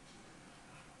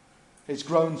it's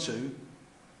grown to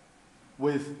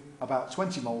with about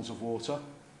 20 moles of water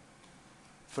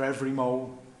for every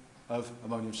mole of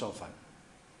ammonium sulfate.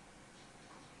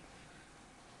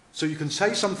 So you can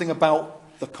say something about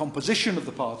the composition of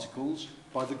the particles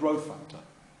by the growth factor.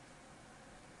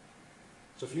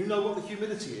 So if you know what the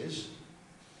humidity is,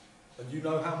 and you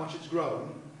know how much it's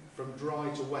grown from dry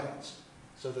to wet,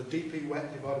 so the dP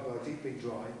wet divided by dP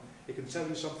dry It can tell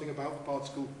you something about the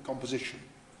particle composition.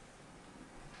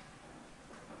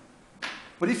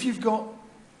 But if you've got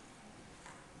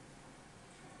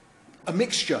a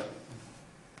mixture,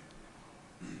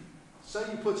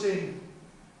 say you put in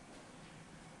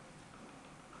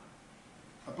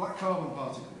a black carbon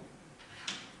particle,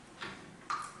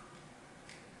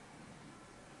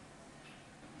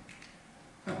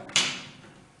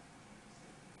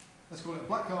 let's call it a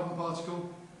black carbon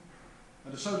particle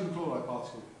and a sodium chloride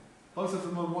particle. Both of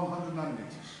them are 100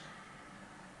 nanometers.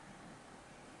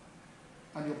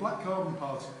 And your black carbon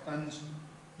particle, and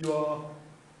you are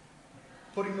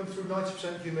putting them through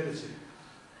 90% humidity.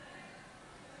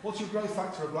 What's your growth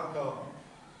factor of black carbon?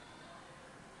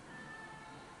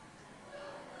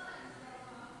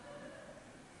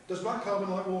 Does black carbon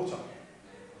like water?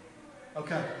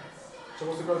 Okay. So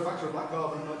what's the growth factor of black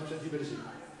carbon at 90% humidity?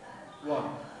 1.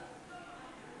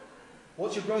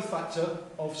 What's your growth factor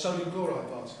of sodium chloride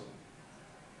particle?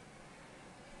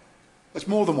 It's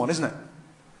more than 1, isn't it?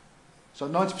 So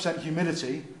at 90%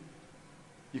 humidity,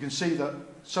 you can see that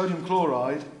sodium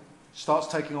chloride starts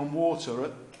taking on water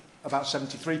at about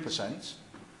 73%.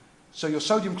 So your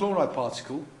sodium chloride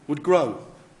particle would grow.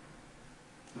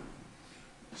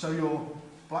 So your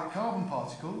black carbon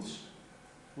particles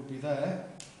would be there,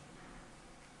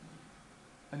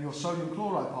 and your sodium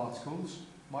chloride particles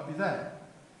might be there.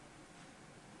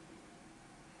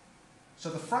 So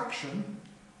the fraction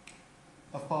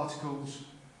of particles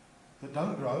that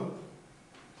don't grow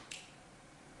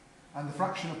and the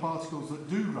fraction of particles that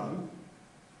do grow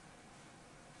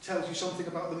tells you something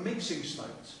about the mixing state.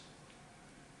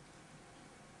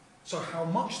 So how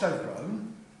much they've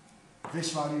grown,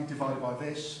 this value divided by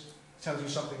this, tells you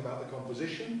something about the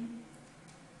composition.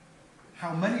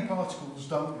 How many particles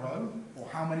don't grow, or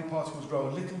how many particles grow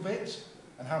a little bit,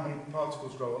 and how many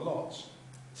particles grow a lot,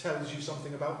 tells you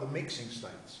something about the mixing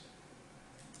states.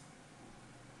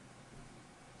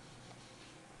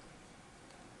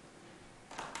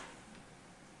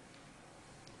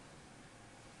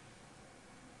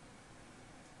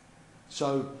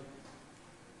 So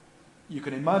you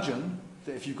can imagine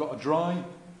that if you've got a dry,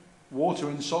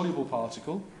 water-insoluble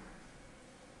particle,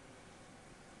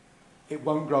 it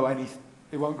won't grow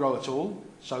at all.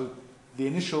 So the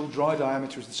initial dry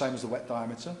diameter is the same as the wet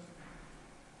diameter.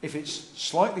 If it's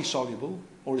slightly soluble,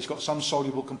 or it's got some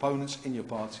soluble components in your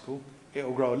particle, it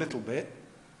will grow a little bit.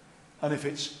 And if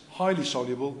it's highly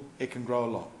soluble, it can grow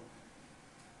a lot.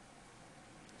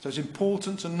 So it's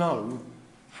important to know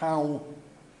how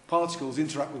particles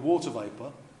interact with water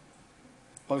vapour,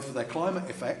 both for their climate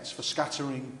effects, for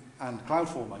scattering and cloud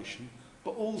formation,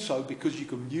 but also because you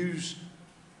can use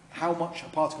how much a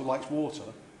particle likes water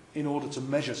in order to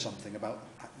measure something about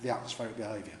the atmospheric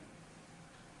behaviour.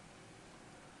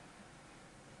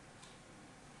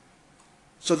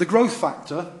 So the growth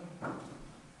factor,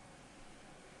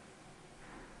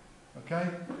 okay,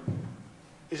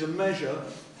 is a measure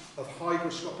of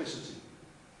hygroscopicity.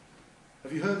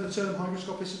 Have you heard the term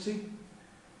hygroscopicity?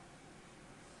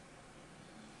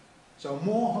 So a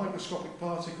more hygroscopic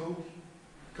particle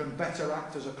can better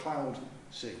act as a cloud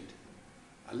seed.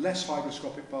 A less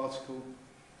hygroscopic particle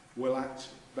will act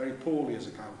very poorly as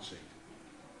a cloud seed.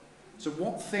 So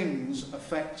what things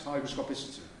affect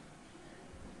hygroscopicity?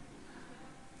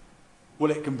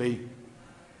 Well, it can be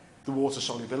the water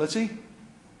solubility.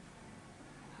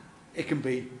 It can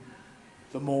be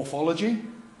the morphology.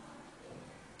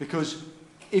 Because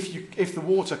if the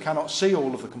water cannot see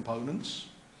all of the components,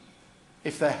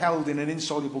 if they're held in an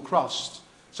insoluble crust,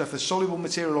 so if there's soluble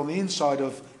material on the inside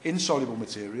of insoluble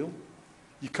material,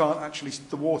 you can't actually,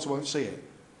 the water won't see it.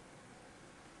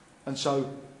 And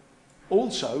so,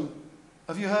 also,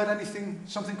 have you heard anything,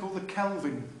 something called the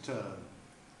Kelvin term?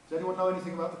 Does anyone know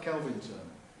anything about the Kelvin term?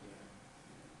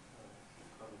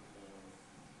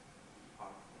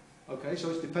 Okay,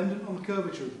 so it's dependent on the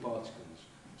curvature of the particles.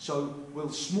 So will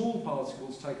small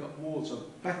particles take up water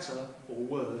better or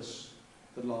worse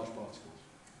than large particles?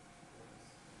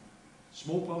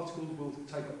 Small particles will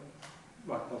take up,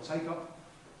 right, they'll take up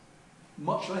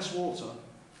much less water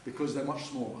because they're much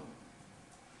smaller.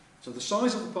 So the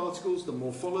size of the particles, the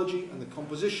morphology and the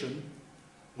composition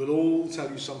will all tell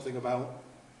you something about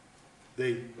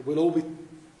will all be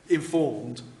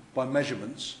informed by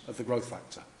measurements of the growth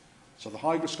factor. So the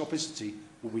hygroscopicity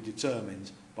will be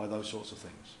determined by those sorts of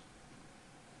things.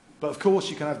 But of course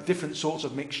you can have different sorts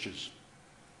of mixtures.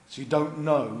 So you don't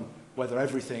know whether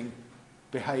everything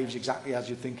behaves exactly as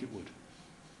you think it would.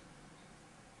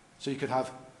 So you could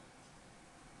have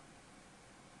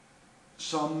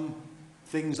some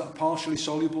things that are partially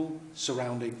soluble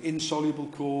surrounding insoluble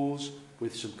cores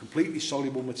with some completely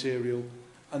soluble material,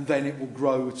 and then it will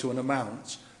grow to an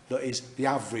amount that is the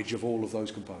average of all of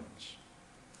those components.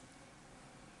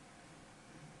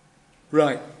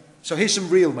 Right, so here's some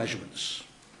real measurements.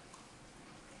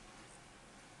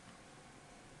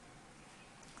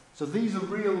 So these are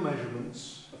real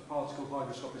measurements of particle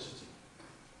hygroscopicity.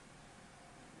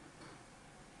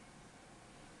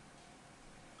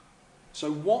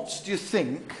 So what do you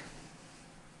think?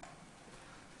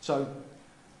 So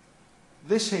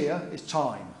this here is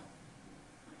time.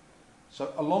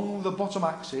 So along the bottom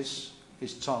axis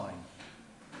is time.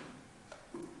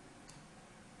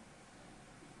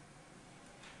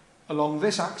 Along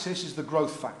this axis is the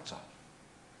growth factor.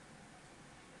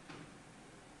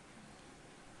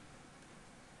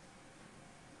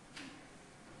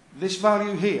 This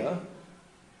value here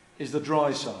is the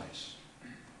dry size.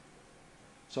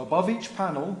 So above each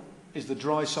panel is the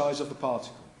dry size of the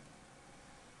particle.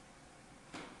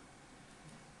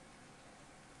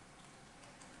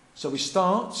 So we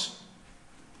start,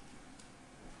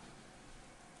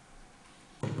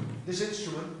 this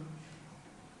instrument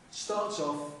starts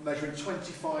off measuring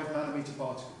 25 nanometer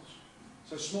particles,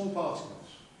 so small particles.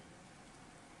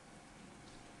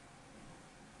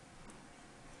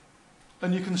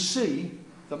 And you can see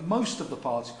that most of the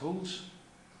particles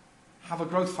have a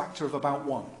growth factor of about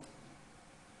 1.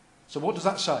 So what does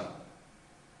that say?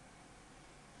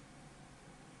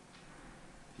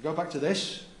 You go back to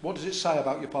this, what does it say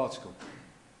about your particle?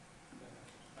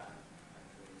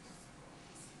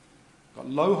 Got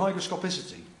low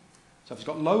hygroscopicity. So if it's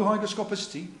got low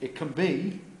hygroscopicity, it can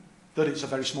be that it's a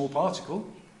very small particle.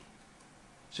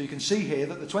 So you can see here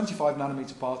that the 25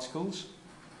 nanometer particles,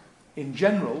 in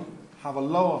general, have a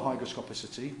lower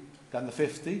hygroscopicity than the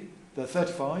 50, the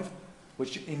 35,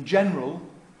 which in general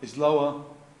is lower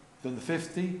than the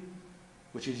 50,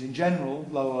 which is in general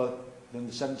lower than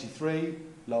the 73,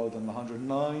 lower than the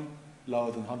 109,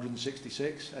 lower than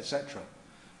 166, etc.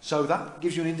 So that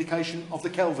gives you an indication of the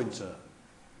Kelvin term.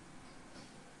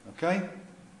 Okay?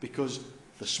 Because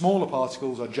the smaller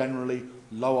particles are generally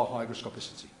lower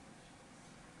hygroscopicity.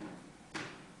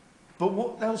 But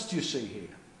what else do you see here?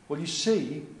 Well, you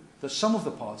see that some of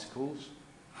the particles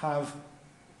have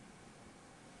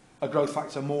a growth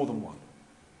factor more than 1.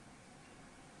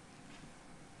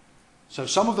 So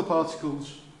some of the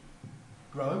particles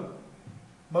grow,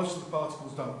 most of the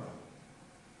particles don't grow.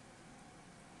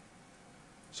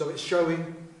 So it's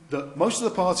showing that most of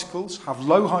the particles have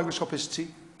low hygroscopicity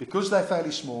because they're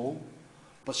fairly small,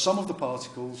 but some of the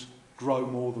particles grow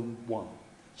more than 1.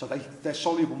 So they're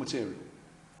soluble material.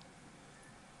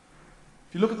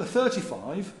 If you look at the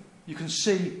 35, you can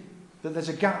see that there's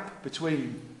a gap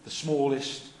between the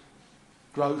smallest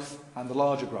growth and the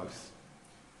larger growth.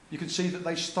 You can see that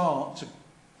they start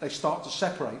to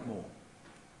separate more.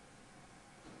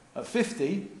 At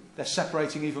 50, they're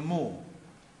separating even more.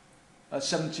 At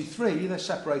 73, they're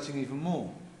separating even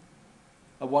more.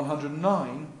 At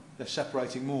 109, they're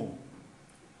separating more.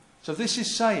 So this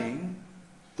is saying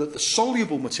that the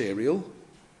soluble material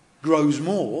grows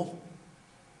more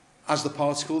as the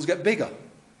particles get bigger.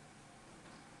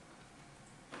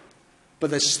 But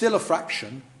there's still a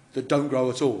fraction that don't grow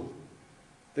at all.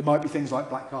 There might be things like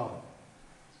black carbon.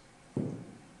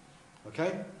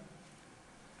 Okay?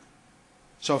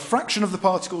 So a fraction of the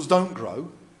particles don't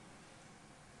grow,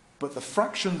 but the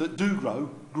fraction that do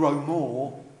grow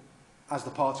more as the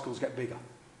particles get bigger.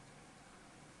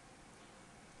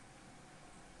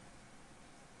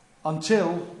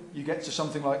 Until you get to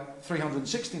something like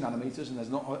 360 nanometers, and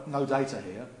there's no data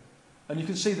here, and you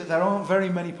can see that there aren't very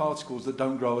many particles that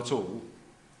don't grow at all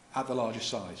at the largest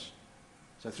size.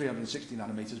 So 360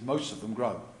 nanometers, most of them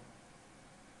grow.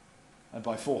 And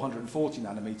by 440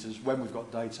 nanometers, when we've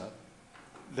got data,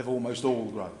 they've almost all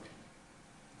grown.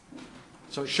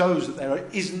 So it shows that there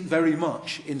isn't very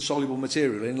much insoluble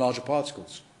material in larger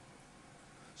particles.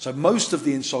 So most of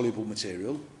the insoluble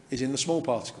material is in the small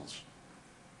particles.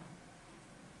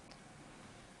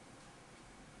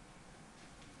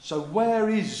 So where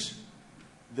is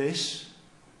this?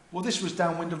 Well, this was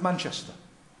downwind of Manchester.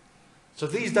 So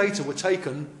these data were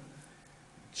taken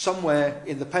somewhere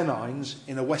in the Pennines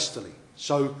in a westerly.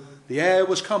 So the air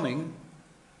was coming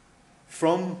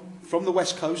from the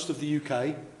west coast of the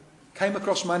UK, came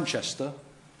across Manchester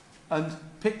and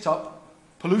picked up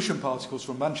pollution particles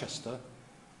from Manchester,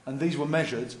 and these were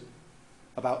measured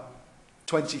about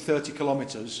 20, 30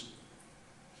 kilometres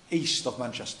east of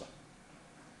Manchester.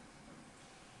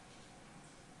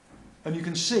 And you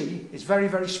can see it's very,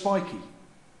 very spiky.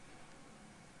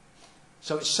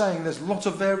 So it's saying there's a lot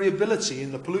of variability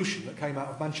in the pollution that came out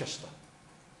of Manchester,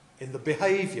 in the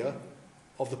behaviour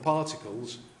of the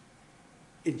particles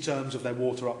in terms of their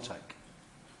water uptake.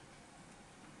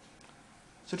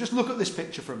 So just look at this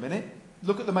picture for a minute,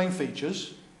 look at the main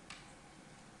features,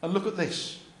 and look at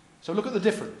this. So look at the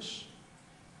difference.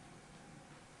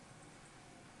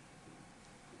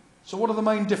 So what are the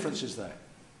main differences there?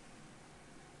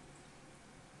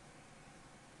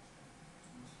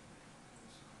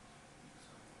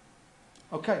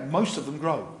 Okay, most of them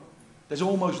grow. There's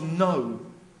almost no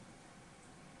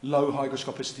low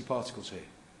hygroscopicity particles here.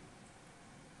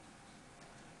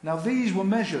 Now these were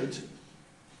measured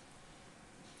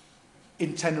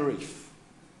in Tenerife.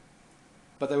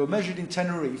 But they were measured in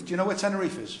Tenerife. Do you know where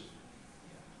Tenerife is?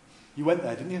 You went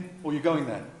there, didn't you? Or you're going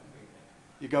there?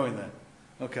 You're going there.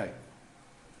 Okay.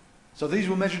 So these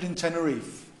were measured in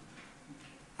Tenerife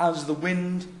as the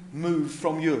wind moved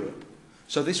from Europe.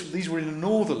 So these were in a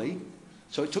northerly,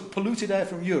 so it took polluted air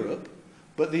from Europe,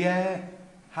 but the air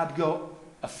had got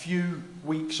a few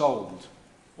weeks old,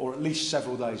 or at least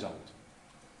several days old.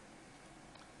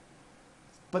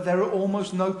 But there are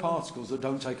almost no particles that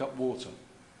don't take up water.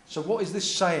 So what is this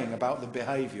saying about the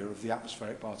behaviour of the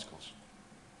atmospheric particles?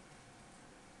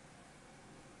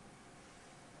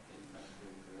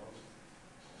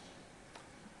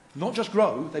 Not just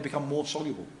grow, they become more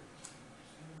soluble.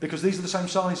 Because these are the same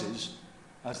sizes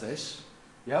as this.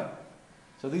 Yep.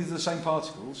 So these are the same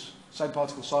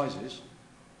particle sizes.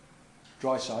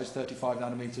 Dry size, 35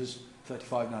 nanometres,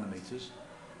 35 nanometres.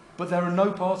 But there are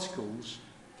no particles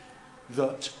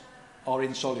that are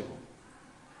insoluble.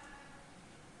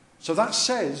 So that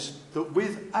says that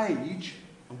with age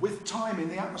and with time in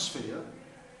the atmosphere,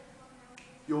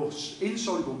 your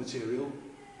insoluble material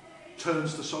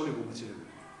turns to soluble material.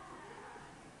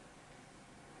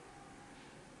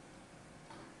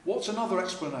 What's another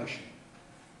explanation?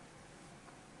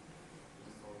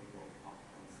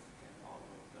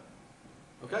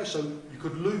 Okay, so you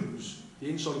could lose the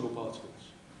insoluble particles.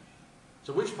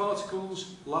 So which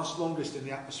particles last longest in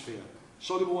the atmosphere?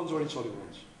 Soluble ones or insoluble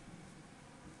ones?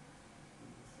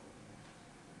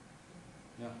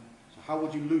 Yeah. So how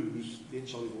would you lose the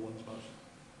insoluble ones most?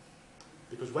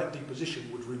 Because wet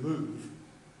deposition would remove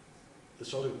the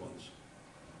soluble ones.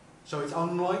 So it's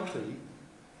unlikely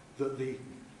that the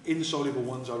insoluble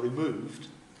ones are removed,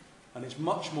 and it's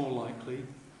much more likely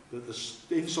that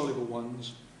the insoluble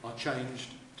ones are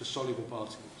changed to soluble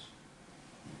particles.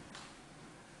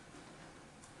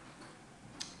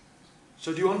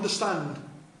 So do you understand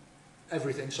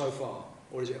everything so far?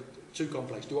 Or is it too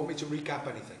complex? Do you want me to recap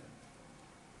anything?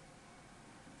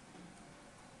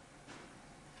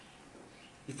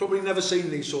 You've probably never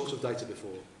seen these sorts of data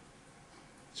before.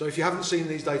 So if you haven't seen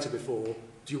these data before,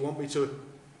 do you want me to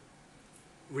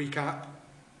recap,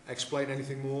 explain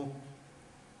anything more?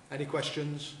 Any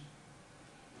questions?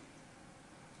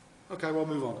 Okay, we'll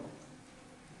move on.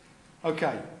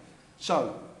 Okay,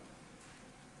 so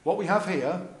what we have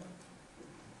here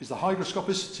is the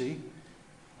hygroscopicity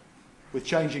with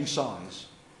changing size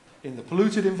in the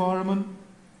polluted environment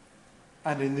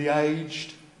and in the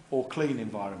aged or clean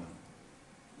environment.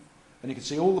 And you can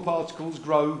see all the particles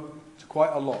grow to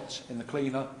quite a lot in the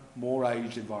cleaner, more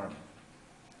aged environment.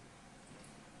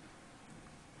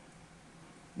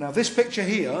 Now this picture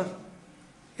here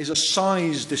is a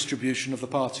size distribution of the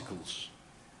particles.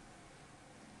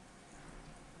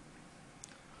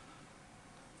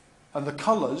 And the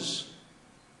colours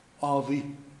are the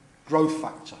growth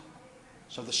factor,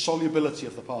 so the solubility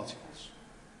of the particles.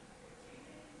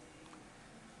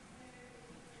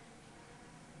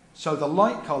 So the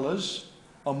light colours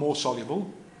are more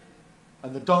soluble,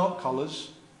 and the dark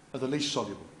colours are the least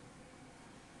soluble.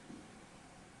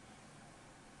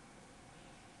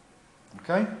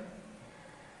 Okay?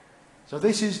 So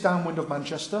this is downwind of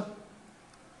Manchester,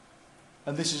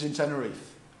 and this is in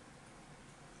Tenerife.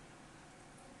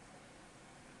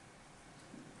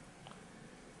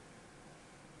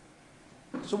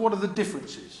 So what are the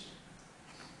differences?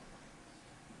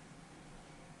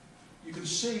 You can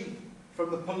see from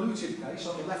the polluted case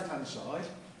on the left-hand side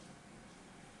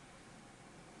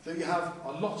that you have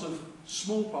a lot of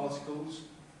small particles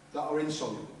that are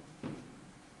insoluble.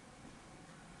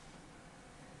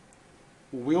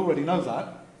 Well, we already know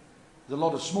that. There's a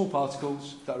lot of small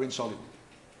particles that are insoluble.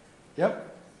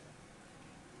 Yep?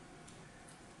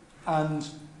 And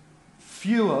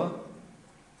a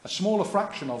smaller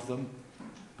fraction of them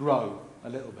grow a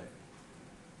little bit.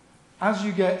 As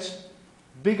you get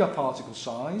bigger particle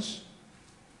size,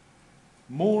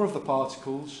 more of the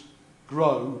particles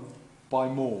grow by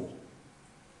more.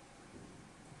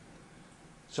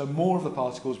 So more of the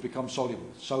particles become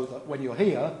soluble. So that when you're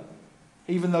here,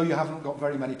 even though you haven't got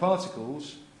very many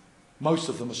particles, most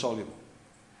of them are soluble.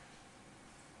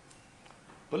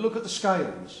 But look at the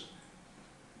scales.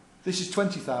 This is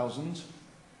 20,000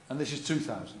 and this is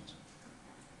 2,000.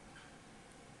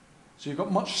 So you've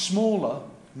got much smaller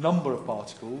number of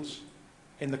particles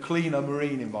in the cleaner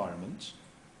marine environment,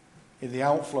 in the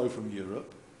outflow from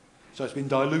Europe, so it's been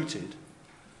diluted.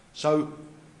 So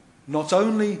not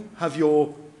only have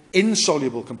your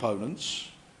insoluble components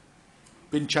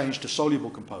been changed to soluble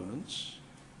components,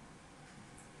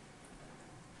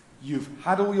 you've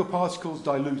had all your particles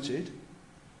diluted,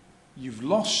 you've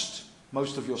lost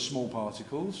most of your small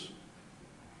particles,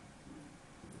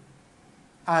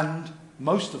 and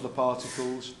most of the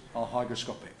particles are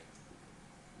hygroscopic.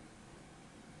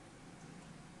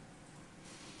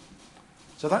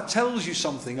 So that tells you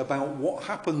something about what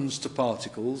happens to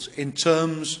particles in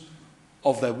terms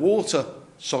of their water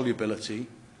solubility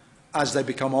as they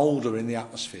become older in the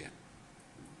atmosphere.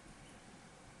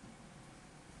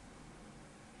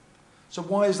 So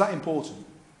why is that important?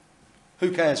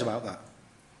 Who cares about that?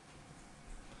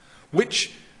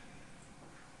 Which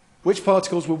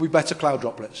particles will be better cloud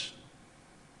droplets?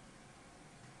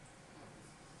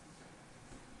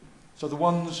 So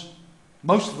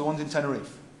most of the ones in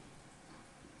Tenerife.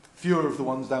 Fewer of the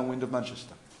ones downwind of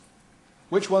Manchester.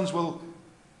 Which ones will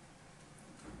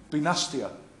be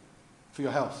nastier for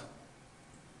your health?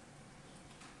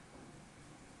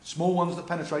 Small ones that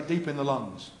penetrate deep in the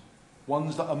lungs.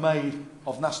 Ones that are made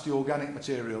of nasty organic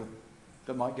material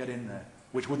that might get in there,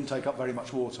 which wouldn't take up very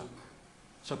much water.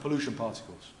 So pollution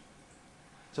particles.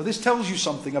 So this tells you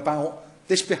something about,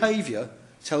 this behaviour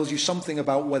tells you something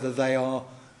about whether they are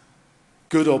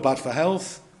good or bad for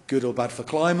health, good or bad for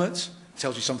climate,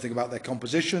 tells you something about their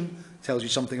composition, tells you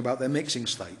something about their mixing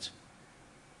state.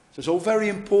 So it's all very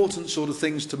important sort of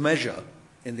things to measure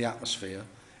in the atmosphere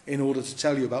in order to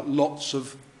tell you about lots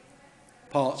of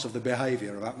parts of the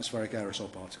behaviour of atmospheric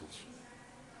aerosol particles.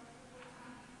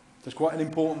 So it's quite an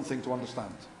important thing to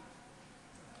understand.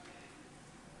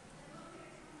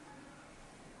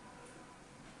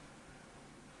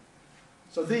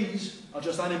 So these are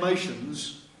just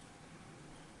animations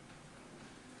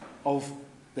of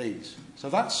these. So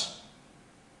that's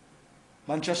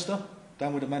Manchester,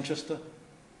 downwind of Manchester.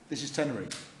 This is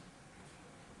Tenerife.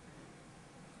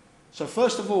 So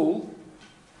first of all,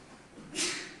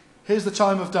 here's the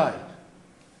time of day.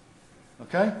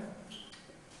 Okay?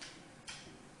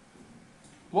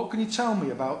 What can you tell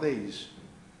me about these?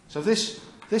 So this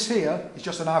here is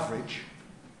just an average.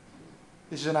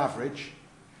 This is an average.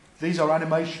 These are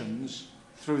animations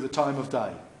through the time of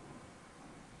day.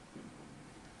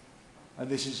 And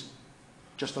this is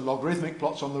just the logarithmic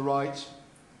plots on the right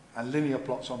and linear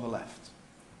plots on the left.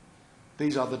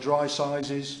 These are the dry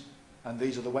sizes and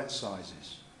these are the wet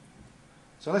sizes.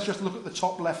 So let's just look at the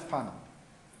top left panel.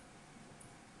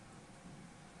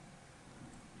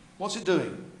 What's it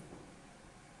doing?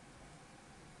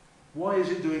 Why is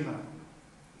it doing that?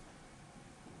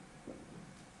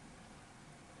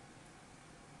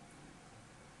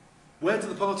 Where do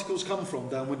the particles come from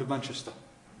downwind of Manchester?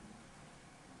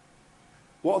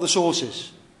 What are the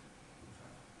sources?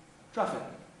 Traffic.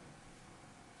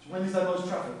 So when is there most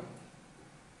traffic?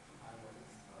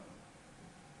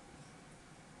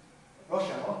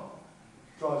 Rush hour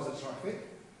drives the traffic,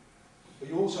 but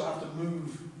you also have to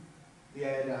move the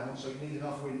air down, so you need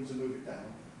enough wind to move it down.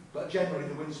 But generally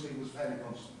the wind speed was fairly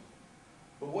constant.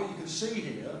 But what you can see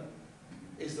here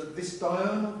is that this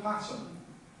diurnal pattern,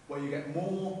 where you get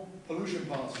more pollution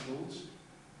particles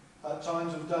at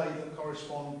times of day that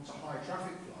correspond to high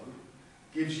traffic flow,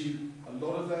 gives you a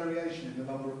lot of variation in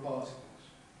the number of particles.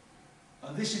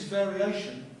 And this is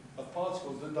variation of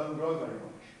particles that don't grow very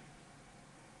much.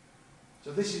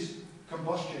 So this is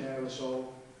combustion aerosol,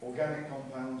 organic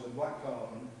compounds and black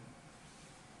carbon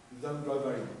that don't grow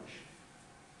very much.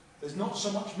 There's not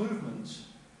so much movement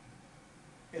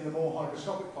in the more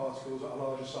hygroscopic particles at a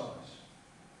larger size.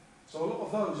 So a lot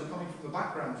of those are coming from the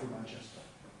background from Manchester.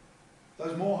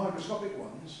 Those more hygroscopic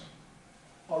ones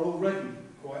are already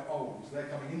quite old. They're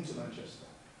coming into Manchester.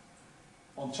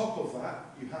 On top of that,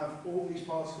 you have all these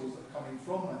particles that are coming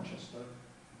from Manchester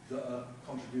that are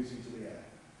contributing to the air.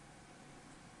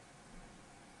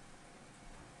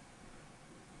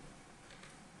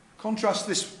 Contrast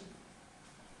this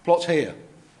plot here.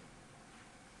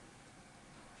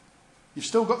 You've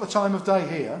still got the time of day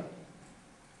here,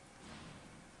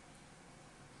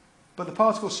 but the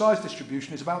particle size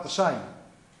distribution is about the same.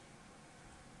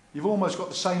 You've almost got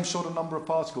the same sort of number of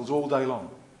particles all day long.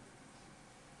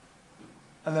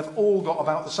 And they've all got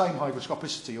about the same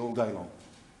hygroscopicity all day long.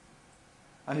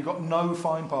 And you've got no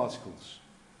fine particles.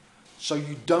 So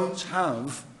you don't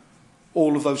have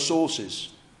all of those sources.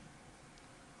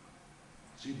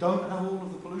 So you don't have all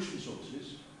of the pollution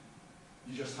sources.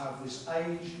 You just have this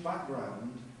aged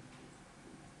background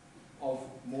of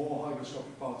more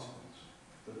hygroscopic particles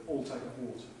that all take up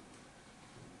water.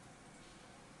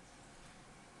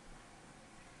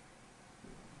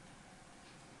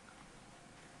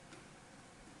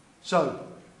 So,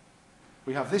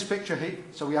 we have this picture here.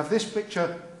 So we have this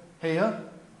picture here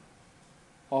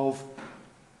of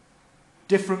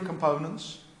different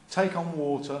components take on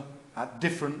water at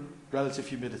different relative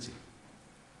humidity.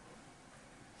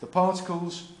 The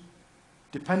particles,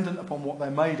 dependent upon what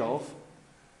they're made of,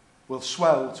 will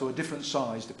swell to a different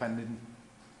size depending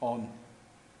on,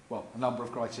 well, a number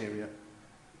of criteria,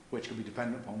 which can be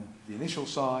dependent upon the initial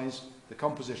size, the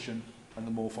composition, and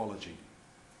the morphology.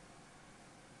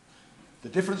 The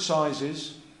different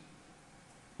sizes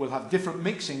will have different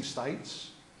mixing states,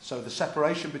 so the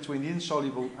separation between the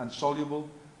insoluble and soluble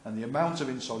and the amount of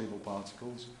insoluble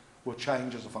particles will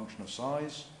change as a function of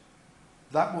size.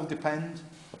 That will depend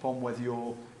upon whether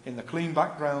you're in the clean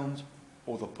background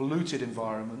or the polluted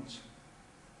environment,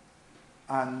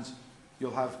 and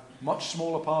you'll have much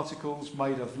smaller particles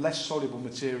made of less soluble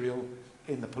material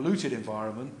in the polluted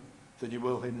environment than you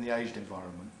will in the aged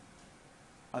environment.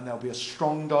 And there'll be a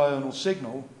strong diurnal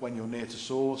signal when you're near to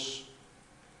source,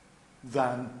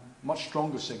 than much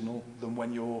stronger signal than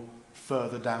when you're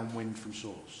further downwind from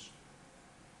source.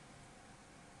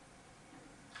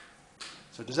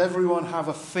 So does everyone have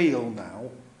a feel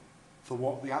now for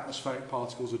what the atmospheric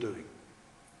particles are doing?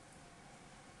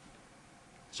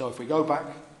 So if we go back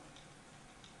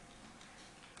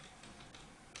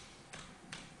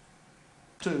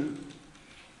to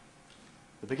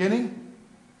the beginning,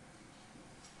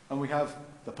 and we have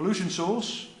the pollution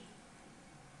source,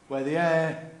 where the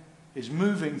air is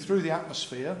moving through the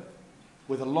atmosphere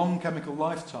with a long chemical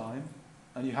lifetime,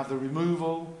 and you have the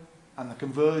removal and the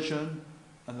conversion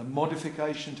and the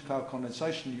modification to cloud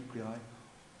condensation nuclei.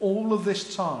 All of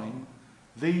this time,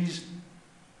 these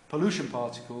pollution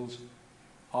particles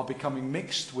are becoming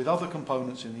mixed with other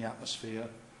components in the atmosphere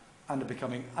and are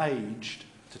becoming aged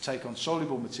to take on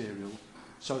soluble material,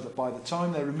 so that by the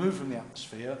time they're removed from the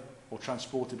atmosphere or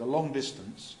transported a long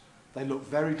distance, they look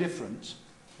very different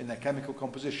in their chemical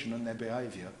composition and their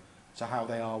behaviour to how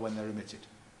they are when they're emitted.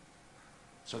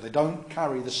 So they don't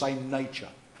carry the same nature.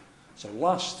 So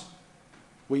last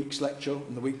week's lecture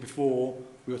and the week before,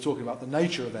 we were talking about the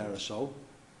nature of aerosol,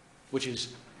 which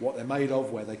is what they're made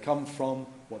of, where they come from,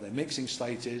 what their mixing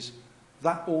state is.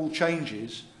 That all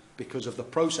changes because of the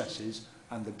processes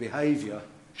and the behaviour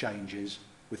changes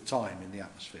with time in the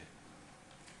atmosphere.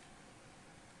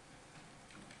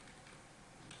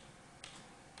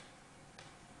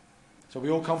 So are we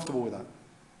all comfortable with that?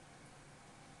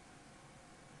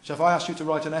 So if I asked you to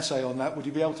write an essay on that, would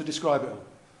you be able to describe it all?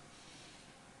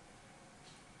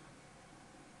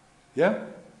 Yeah?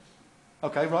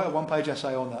 Okay, write a one-page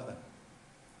essay on that then.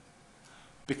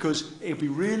 Because it'd be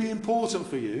really important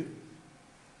for you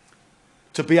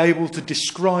to be able to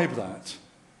describe that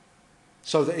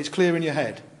so that it's clear in your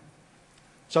head.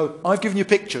 So I've given you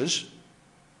pictures.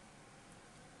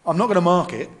 I'm not going to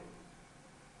mark it,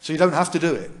 so you don't have to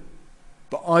do it.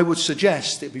 But I would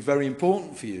suggest it'd be very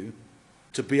important for you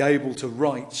to be able to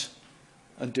write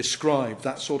and describe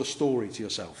that sort of story to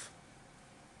yourself.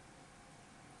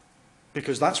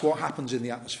 Because that's what happens in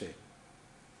the atmosphere.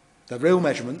 They're real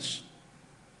measurements,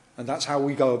 and that's how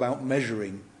we go about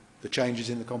measuring the changes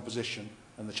in the composition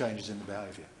and the changes in the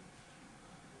behaviour.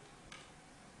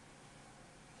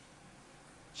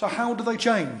 So how do they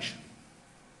change?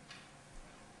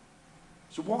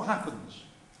 So what happens?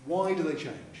 Why do they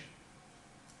change?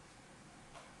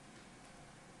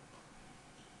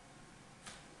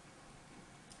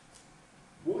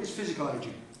 What is physical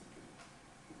aging?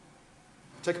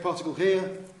 Take a particle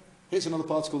here, hits another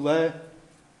particle there,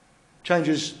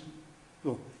 changes.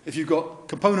 Well, if you've got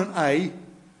component A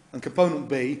and component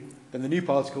B, then the new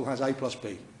particle has A plus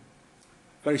B.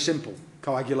 Very simple,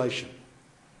 coagulation.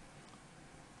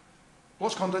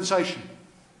 What's condensation?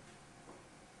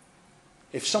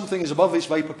 If something is above its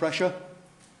vapour pressure,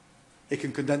 it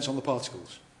can condense on the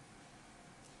particles.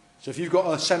 So if you've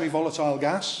got a semi-volatile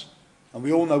gas, and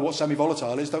we all know what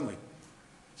semi-volatile is, don't we?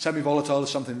 Semi-volatile is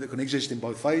something that can exist in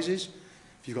both phases.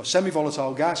 If you've got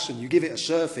semi-volatile gas and you give it a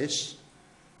surface,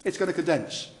 it's going to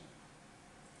condense.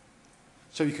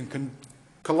 So you can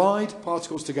collide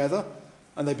particles together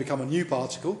and they become a new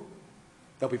particle.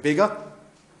 They'll be bigger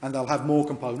and they'll have more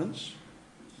components.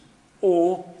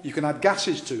 Or you can add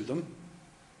gases to them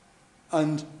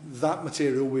and that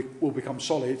material will become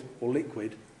solid or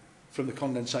liquid from the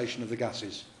condensation of the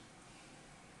gases.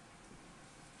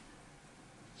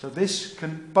 So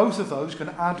both of those can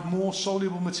add more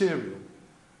soluble material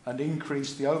and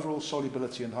increase the overall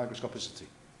solubility and hygroscopicity.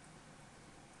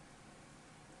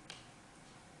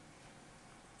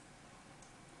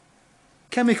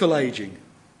 Chemical aging.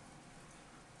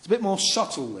 It's a bit more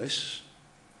subtle, this.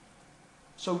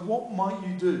 So what might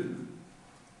you do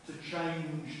to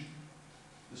change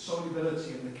the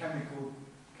solubility and the chemical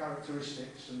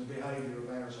characteristics and the behaviour of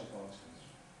aerosol particles?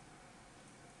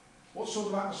 What sort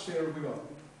of atmosphere have we got?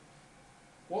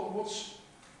 What's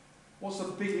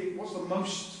the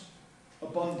most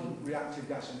abundant reactive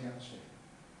gas in the atmosphere?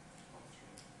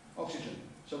 Oxygen.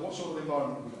 So what sort of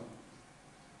environment have we got?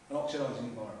 An oxidising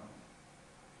environment.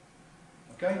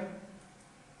 Okay?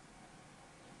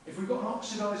 If we've got an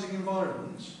oxidising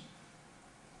environment,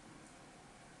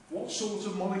 what sorts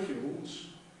of molecules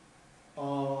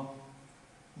are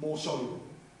more soluble?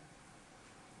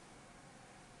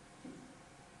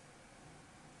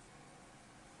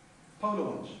 Polar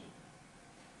ones.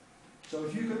 So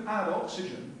if you can add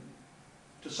oxygen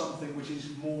to something which is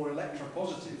more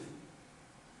electropositive,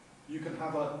 you can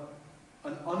have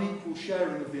an unequal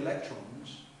sharing of the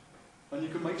electrons, and you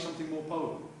can make something more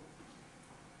polar.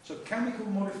 So chemical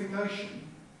modification,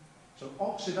 so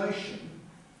oxidation,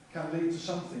 can lead to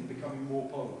something becoming more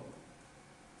polar.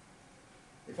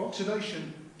 If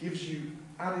oxidation gives you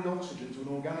added oxygen to an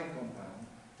organic compound,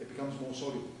 it becomes more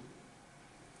soluble.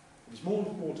 If it's more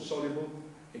water soluble,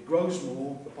 it grows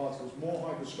more, the particle's more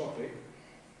hygroscopic,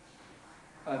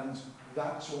 and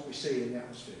that's what we see in the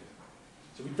atmosphere.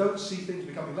 So we don't see things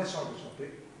becoming less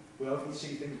hygroscopic, we only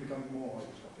see things becoming more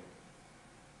hygroscopic.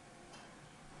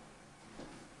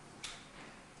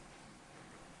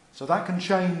 So that can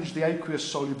change the aqueous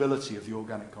solubility of the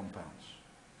organic compounds.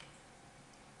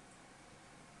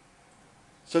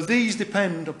 So these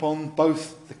depend upon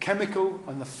both the chemical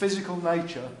and the physical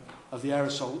nature of the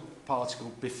aerosol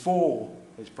particle before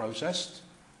it's processed.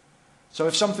 So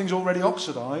if something's already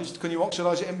oxidised, can you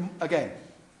oxidise it again?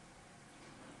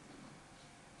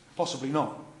 Possibly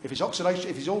not. If it's oxidation,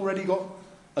 if it's already got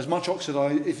as much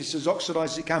oxidised, if it's as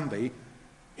oxidised as it can be,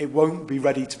 it won't be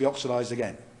ready to be oxidised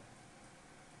again.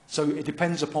 So it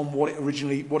depends upon what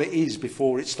it is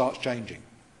before it starts changing.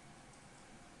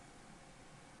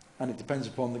 And it depends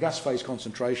upon the gas phase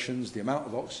concentrations, the amount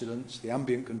of oxidants, the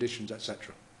ambient conditions,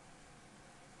 etc.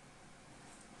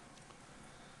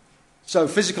 So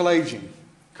physical aging,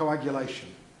 coagulation.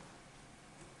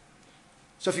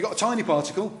 So if you've got a tiny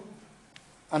particle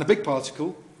and a big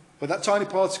particle, when that tiny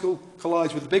particle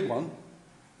collides with the big one,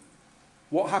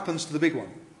 what happens to the big one?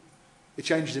 It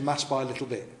changes in mass by a little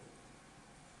bit.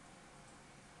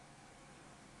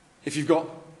 If you've got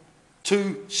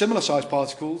two similar sized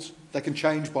particles, they can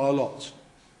change by a lot.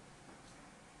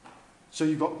 So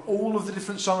you've got all of the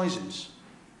different sizes.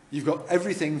 You've got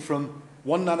everything from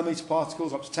 1 nanometer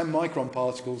particles up to 10 micron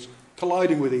particles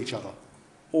colliding with each other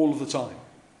all of the time.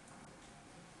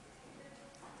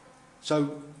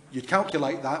 So you'd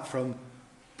calculate that from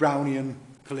Brownian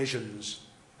collisions,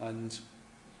 and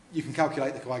you can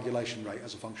calculate the coagulation rate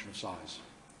as a function of size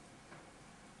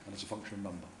and as a function of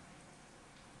number.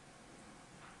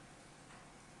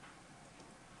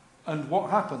 And what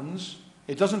happens,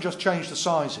 it doesn't just change the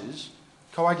sizes,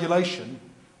 coagulation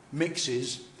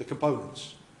mixes the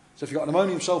components. So if you've got an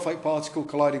ammonium sulfate particle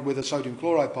colliding with a sodium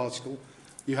chloride particle,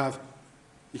 you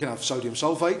can have sodium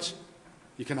sulfate,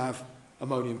 you can have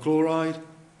ammonium chloride,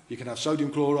 you can have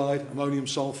sodium chloride, ammonium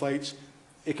sulfate.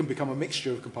 It can become a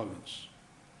mixture of components.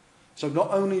 So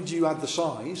not only do you add the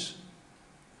size,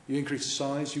 you increase the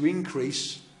size, you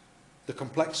increase the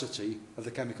complexity of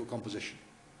the chemical composition.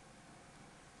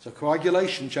 So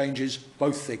coagulation changes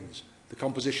both things, the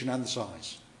composition and the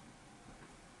size.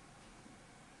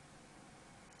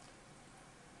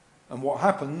 And what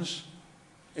happens,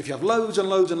 if you have loads and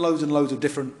loads and loads and loads of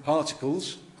different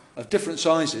particles of different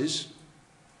sizes,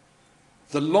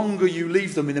 the longer you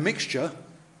leave them in a mixture,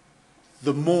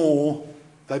 the more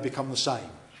they become the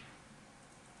same.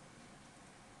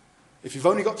 If you've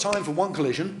only got time for one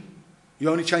collision, you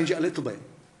only change it a little bit.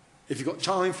 If you've got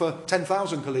time for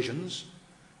 10,000 collisions,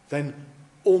 then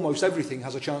almost everything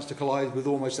has a chance to collide with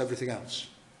almost everything else.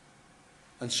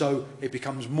 And so it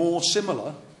becomes more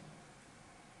similar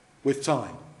with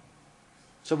time.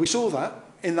 So we saw that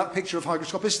in that picture of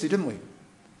hygroscopicity, didn't we?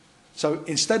 So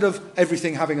instead of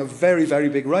everything having a very, very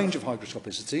big range of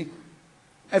hygroscopicity,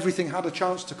 everything had a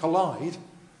chance to collide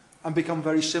and become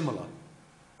very similar.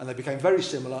 And they became very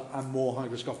similar and more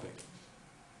hygroscopic.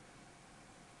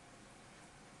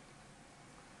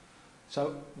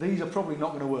 So these are probably not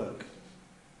going to work.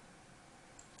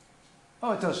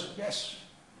 Oh, it does, yes.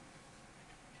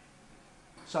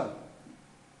 So,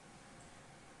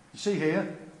 you see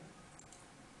here,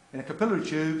 in a capillary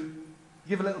tube, you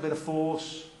give a little bit of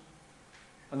force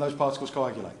and those particles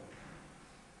coagulate.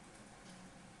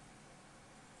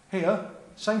 Here,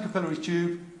 same capillary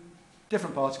tube,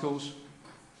 different particles,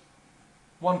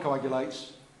 one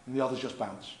coagulates and the others just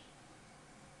bounce.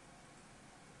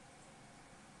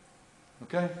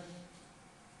 Okay?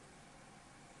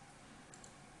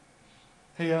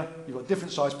 Here, you've got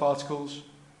different sized particles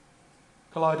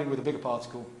colliding with a bigger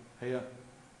particle here,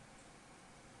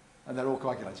 and they're all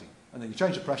coagulating. And then you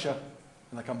change the pressure,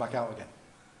 and they come back out again.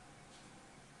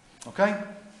 Okay?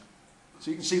 So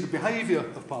you can see the behaviour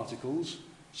of particles.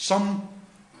 Some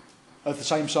of the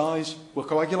same size will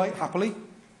coagulate happily.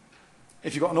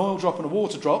 If you've got an oil drop and a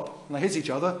water drop, and they hit each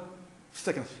other,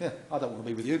 thinking, yeah, I don't want to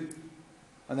be with you,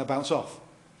 and they'll bounce off.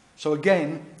 So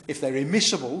again, if they're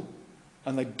immiscible,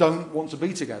 and they don't want to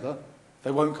be together, they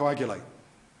won't coagulate.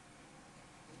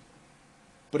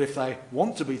 But if they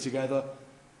want to be together,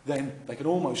 then they can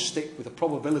almost stick with a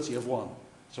probability of 1.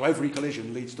 So every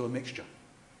collision leads to a mixture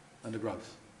and a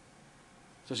growth.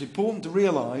 So it's important to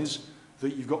realise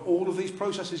that you've got all of these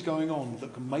processes going on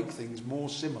that can make things more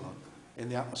similar in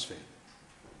the atmosphere.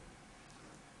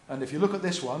 And if you look at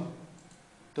this one,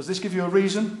 does this give you a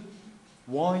reason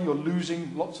why you're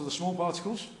losing lots of the small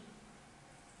particles?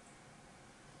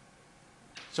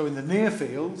 So in the near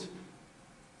field,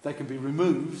 they can be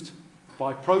removed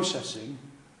by processing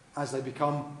as they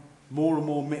become more and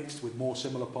more mixed with more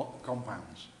similar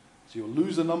compounds. So you'll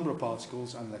lose the number of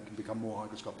particles and they can become more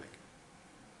hygroscopic.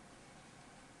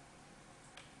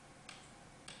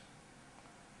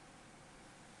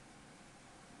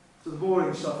 So the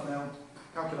boring stuff now,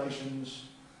 calculations.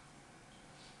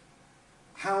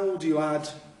 How do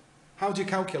you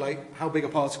calculate how big a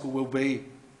particle will be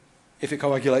if it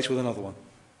coagulates with another one?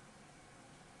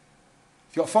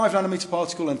 If you've got a 5 nanometer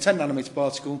particle and a 10 nanometer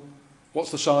particle,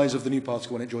 what's the size of the new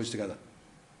particle when it joins together?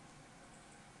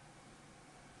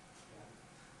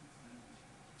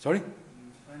 Sorry?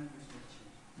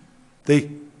 The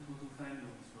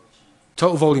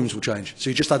total volumes will change. So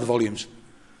you just add the volumes.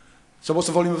 So what's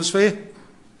the volume of a sphere?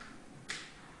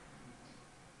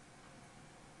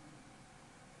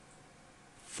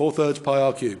 Four-thirds pi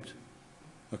r cubed.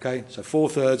 Okay, so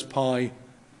 4/3 pi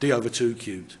d over 2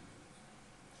 cubed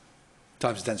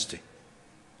times density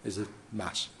is the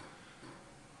mass.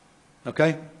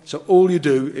 Okay, so all you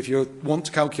do if you want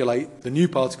to calculate the new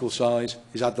particle size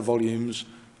is add the volumes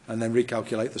and then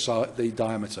recalculate the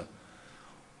diameter.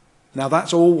 Now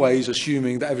that's always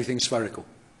assuming that everything's spherical.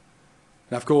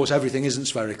 Now of course everything isn't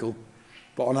spherical,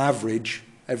 but on average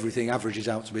everything averages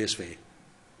out to be a sphere.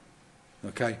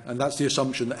 Okay, and that's the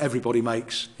assumption that everybody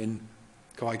makes in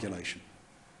coagulation.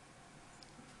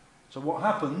 So what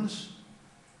happens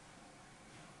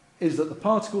is that the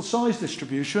particle size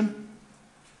distribution,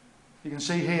 you can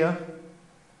see here,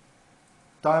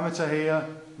 diameter here,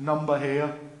 number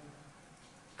here,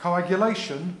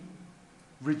 coagulation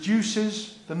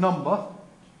reduces the number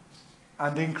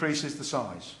and increases the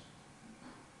size.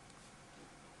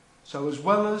 So as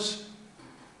well as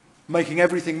making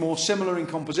everything more similar in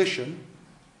composition,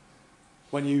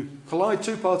 when you collide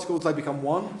two particles, they become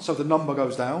one, so the number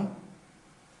goes down.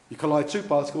 You collide two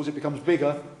particles, it becomes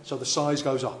bigger, so the size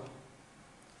goes up.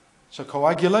 So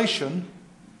coagulation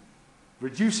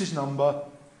reduces number,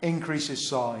 increases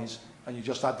size, and you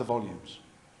just add the volumes.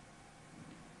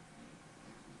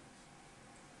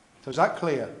 So is that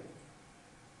clear?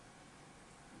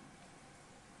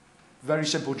 Very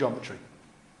simple geometry.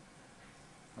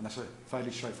 And that's a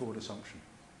fairly straightforward assumption.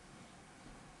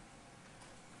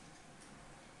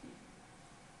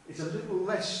 It's a little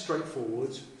less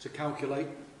straightforward to calculate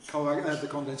the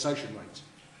condensation rate.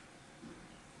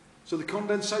 So the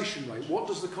condensation rate, what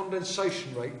does the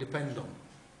condensation rate depend on?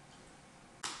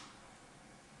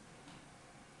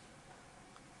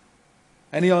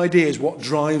 Any ideas what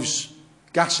drives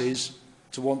gases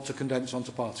to want to condense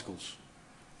onto particles?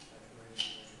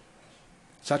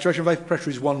 Saturation vapor pressure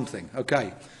is one thing.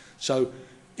 Okay, so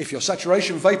if your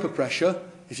saturation vapor pressure,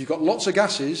 if you've got lots of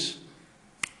gases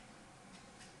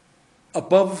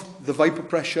above the vapor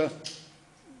pressure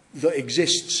that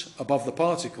exists above the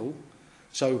particle,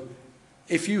 so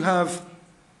if you have,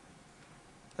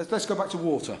 let's go back to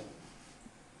water.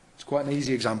 It's quite an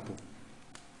easy example.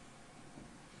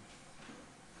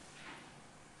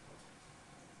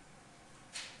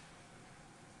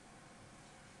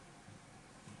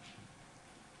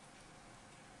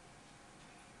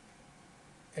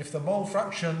 If the mole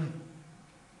fraction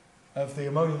of the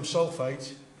ammonium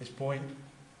sulfate is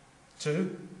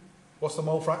 0.2, what's the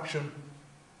mole fraction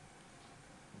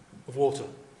of water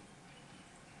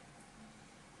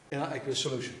in that aqueous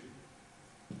solution?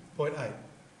 0.8.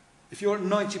 If you're at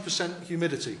 90%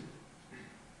 humidity,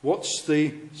 what's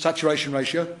the saturation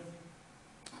ratio?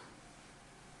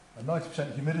 At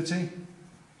 90% humidity,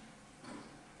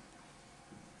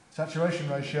 saturation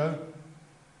ratio,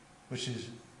 which is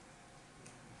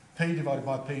P divided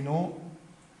by P naught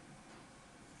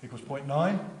equals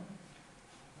 0.9.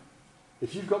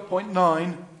 If you've got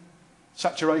 0.9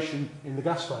 saturation in the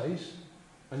gas phase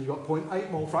and you've got 0.8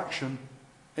 mole fraction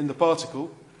in the particle,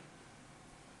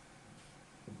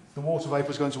 the water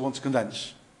vapour is going to want to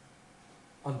condense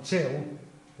until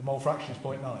the mole fraction is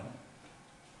 0.9.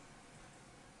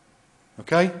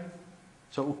 Okay?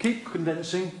 So it will keep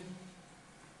condensing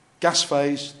gas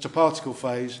phase to particle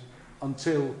phase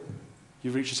until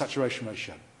you reach a saturation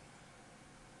ratio.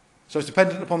 So it's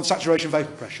dependent upon the saturation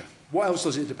vapour pressure. What else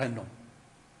does it depend on?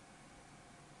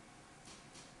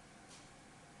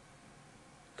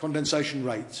 Condensation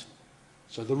rate.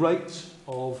 So the rate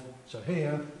of, so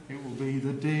here it will be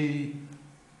the d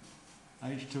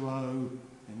H2O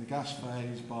in the gas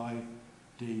phase by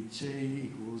dt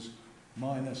equals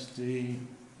minus d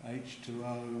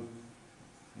H2O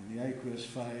in the aqueous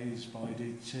phase by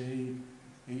dt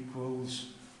equals.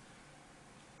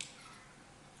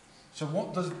 So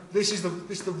what does this is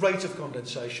the rate of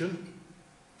condensation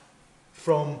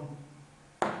from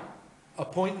a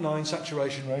 0.9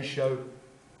 saturation ratio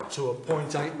to a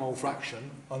 0.8 mole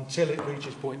fraction until it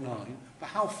reaches 0.9. But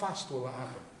how fast will that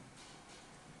happen?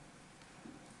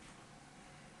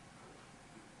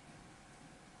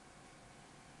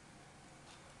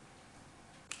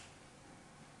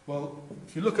 Well,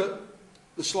 if you look at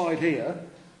the slide here,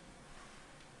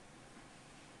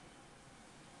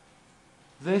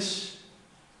 this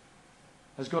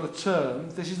has got a term,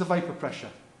 this is the vapour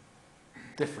pressure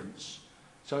difference.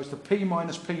 So it's the P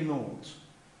minus P naught.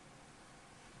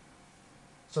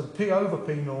 So the P over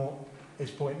P naught is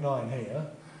 0.9 here.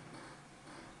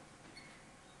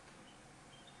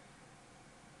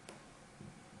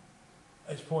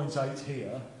 It's 0.8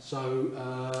 here. So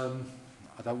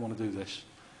I don't want to do this.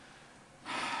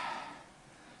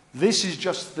 This is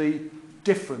just the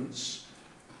difference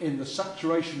in the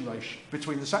saturation ratio,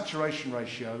 between the saturation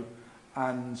ratio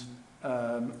and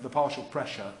the partial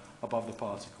pressure above the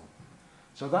particle.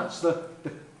 So that's the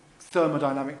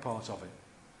thermodynamic part of it.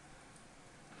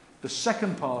 The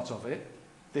second part of it,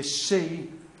 this C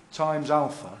times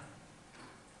alpha,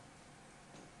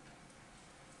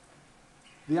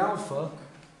 the alpha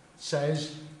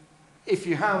says if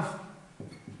you have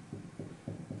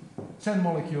 10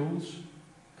 molecules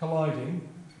colliding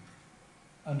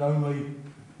and only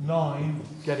 9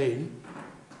 get in,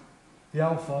 the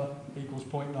alpha equals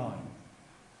 0.9.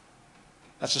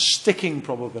 That's a sticking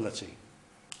probability.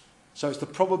 So it's the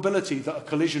probability that a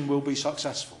collision will be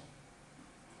successful.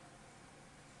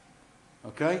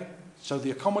 Okay? So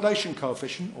the accommodation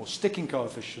coefficient or sticking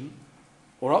coefficient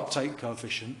or uptake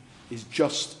coefficient is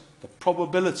just the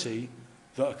probability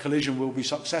that a collision will be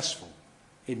successful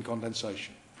in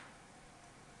condensation.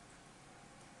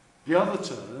 The other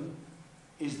term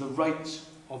is the rate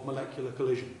of molecular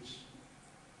collisions.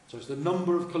 So it's the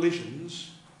number of collisions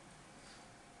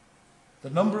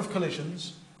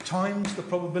times the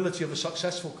probability of a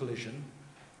successful collision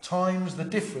times the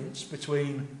difference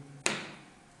between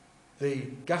the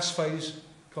gas phase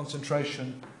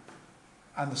concentration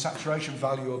and the saturation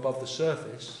value above the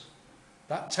surface.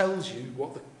 That tells you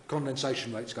what the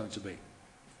condensation rate is going to be.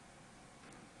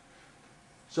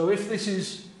 So if this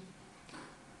is,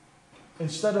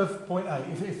 instead of 0.8,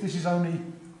 if this is only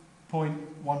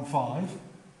 0.15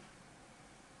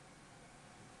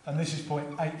 and this is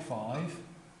 0.85,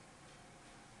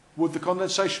 would the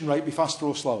condensation rate be faster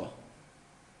or slower?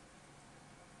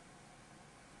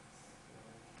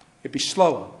 It'd be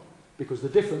slower because the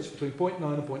difference between 0.9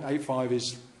 and 0.85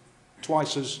 is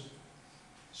twice as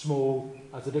small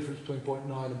as the difference between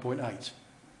 0.9 and 0.8.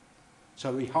 So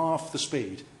it'd be half the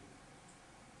speed.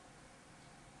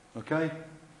 Okay?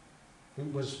 If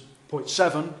it was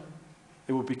 0.7,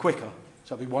 it would be quicker.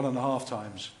 So it'd be 1.5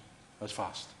 times as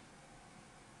fast.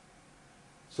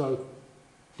 So,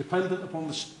 dependent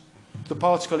upon the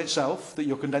particle itself that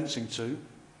you're condensing to,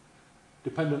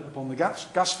 dependent upon the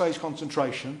gas phase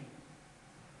concentration,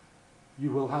 you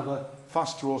will have a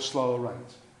faster or slower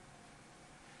rate.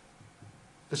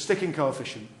 The sticking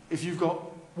coefficient. If you've got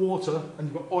water and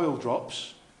you've got oil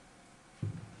drops,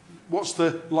 what's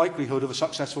the likelihood of a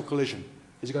successful collision?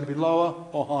 Is it going to be lower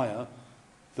or higher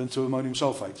than to ammonium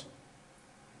sulfate?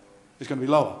 It's going to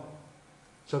be lower.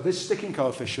 So this sticking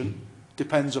coefficient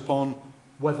depends upon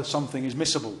whether something is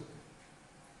miscible.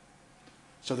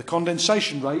 So the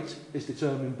condensation rate is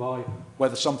determined by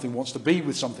whether something wants to be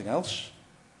with something else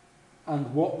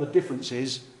and what the difference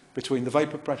is between the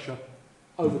vapour pressure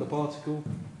over the particle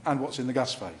and what's in the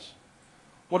gas phase.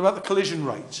 What about the collision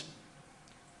rate?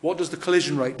 What does the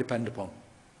collision rate depend upon?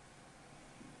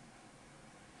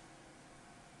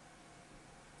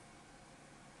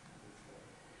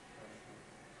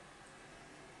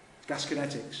 gas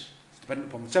kinetics. It's dependent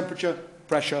upon the temperature,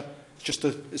 pressure. It's just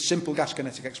a simple gas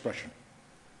kinetic expression.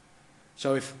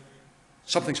 So if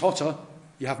something's hotter,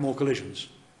 you have more collisions.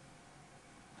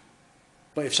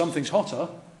 But if something's hotter,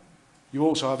 you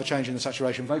also have a change in the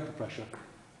saturation vapor pressure.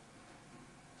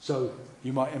 So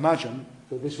you might imagine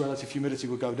that this relative humidity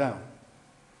would go down.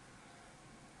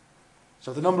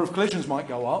 So the number of collisions might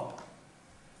go up,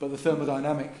 but the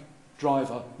thermodynamic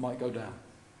driver might go down.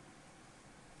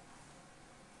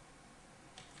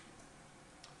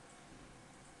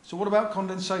 So what about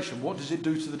condensation? What does it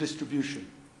do to the distribution?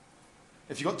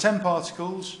 If you've got 10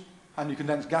 particles and you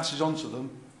condense gases onto them,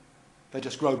 they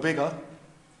just grow bigger.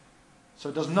 So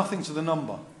it does nothing to the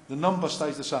number. The number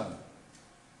stays the same,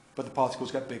 but the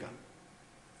particles get bigger.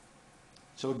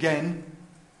 So again,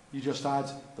 you just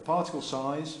add the particle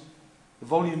size, the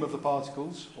volume of the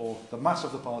particles, or the mass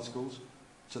of the particles,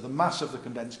 to the mass of the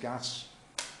condensed gas,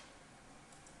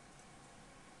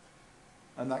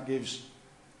 and that gives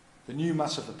the new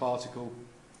mass of the particle,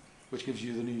 which gives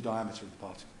you the new diameter of the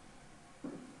particle.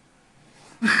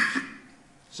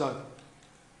 So,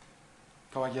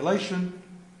 coagulation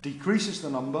decreases the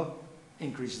number,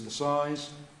 increases the size.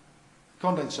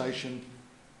 Condensation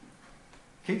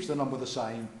keeps the number the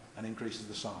same and increases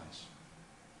the size.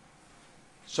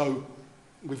 So,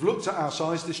 we've looked at our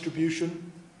size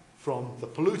distribution from the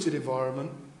polluted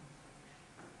environment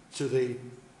to the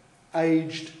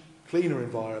aged, cleaner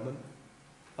environment,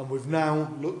 and we've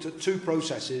now looked at two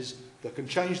processes that can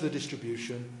change the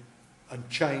distribution and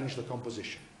change the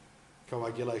composition: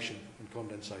 coagulation and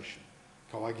condensation.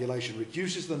 Coagulation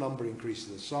reduces the number, increases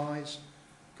the size.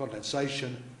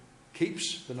 Condensation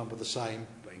keeps the number the same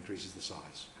but increases the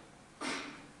size.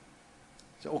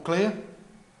 Is it all clear?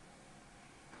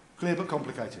 Clear but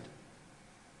complicated.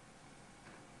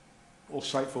 Or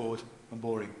straightforward and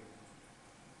boring.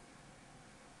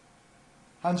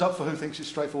 Hands up for who thinks it's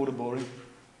straightforward and boring.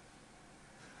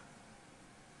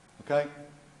 Okay?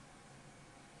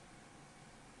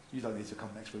 You don't need to come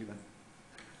next week then.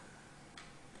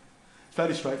 It's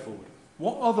fairly straightforward.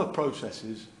 What other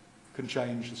processes can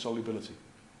change the solubility?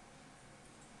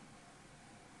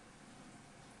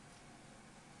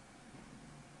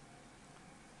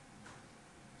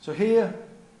 So here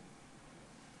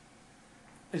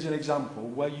is an example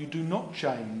where you do not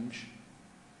change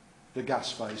the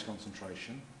gas phase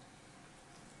concentration.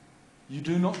 You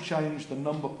do not change the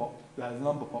number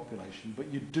population,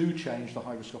 but you do change the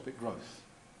hygroscopic growth.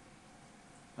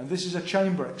 And this is a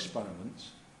chamber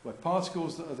experiment where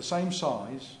particles that are the same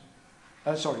size,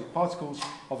 particles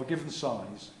of a given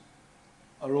size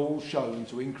are all shown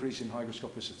to increase in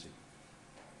hygroscopicity.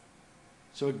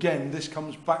 So again, this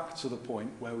comes back to the point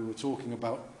where we were talking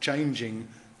about changing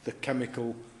the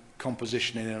chemical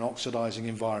composition in an oxidizing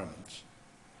environment.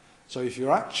 So if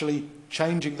you're actually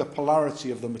changing the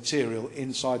polarity of the material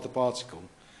inside the particle,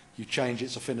 you change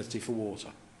its affinity for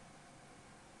water.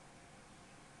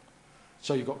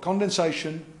 So you've got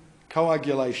condensation,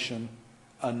 coagulation,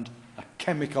 and a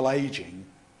chemical aging,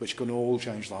 which can all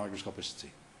change the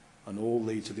hygroscopicity and all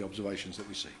lead to the observations that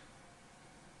we see.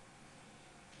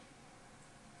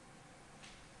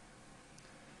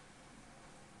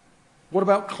 What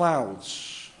about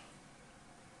clouds?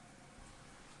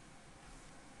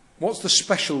 What's the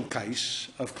special case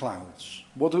of clouds?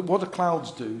 What do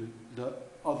clouds do that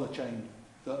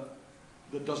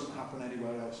that doesn't happen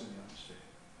anywhere else in the atmosphere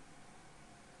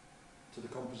to the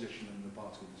composition and the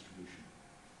particle distribution?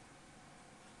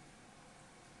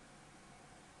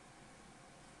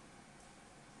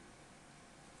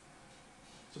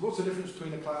 So what's the difference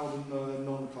between a cloud and a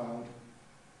non-cloud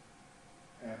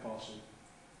air parcel?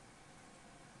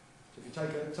 So if you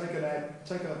take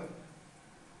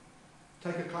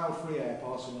a cloud-free air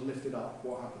parcel and lift it up,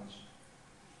 what happens?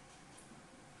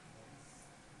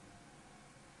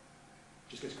 It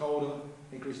just gets colder,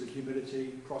 increases the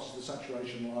humidity, crosses the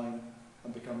saturation line,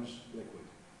 and becomes liquid.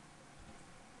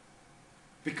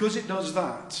 Because it does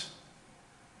that,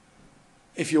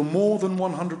 if you're more than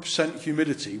 100%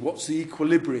 humidity, what's the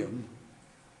equilibrium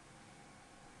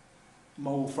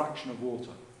mole fraction of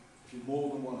water? If you're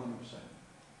more than 100%.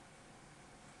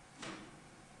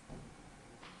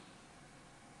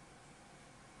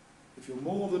 If you're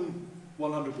more than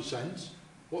 100%,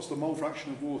 what's the mole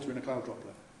fraction of water in a cloud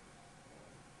droplet?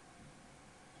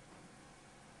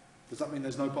 Does that mean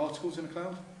there's no particles in a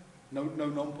cloud? No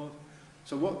non-particles?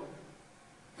 So what?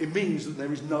 It means that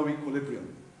there is no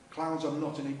equilibrium. Clouds are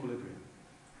not in equilibrium.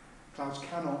 Clouds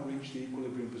cannot reach the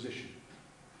equilibrium position.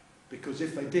 Because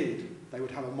if they did, they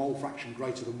would have a mole fraction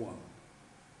greater than 1.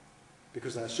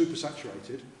 Because they're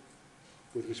supersaturated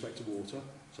with respect to water,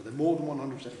 so they're more than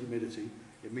 100% humidity.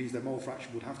 It means their mole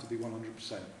fraction would have to be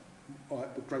 100%,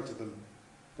 but greater than,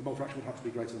 the mole fraction would have to be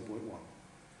greater than 0.1.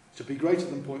 To be greater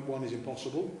than 0.1 is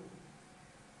impossible,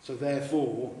 so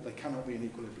therefore they cannot be in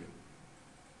equilibrium.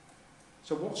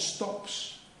 So what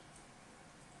stops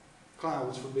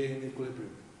clouds from being in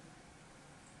equilibrium?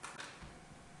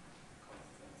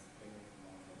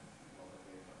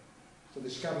 So they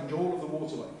scavenge all of the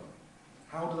water vapour.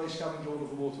 How do they scavenge all of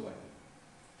the water vapour?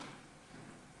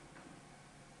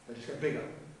 They just get bigger.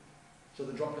 So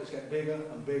the droplets get bigger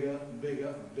and bigger and bigger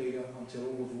and bigger until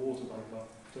all of the water vapour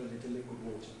turns into liquid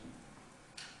water.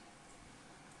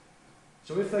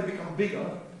 So if they become bigger,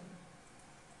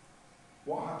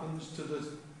 what happens to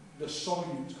the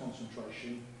solute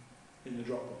concentration in the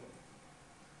droplet?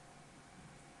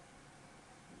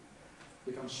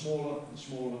 It becomes smaller and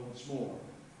smaller and smaller.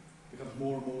 It becomes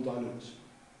more and more dilute.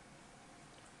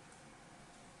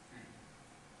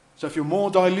 So if you're more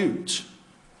dilute,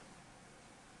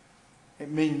 it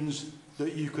means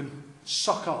that you can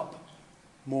suck up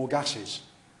more gases.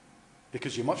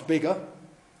 Because you're much bigger,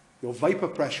 your vapour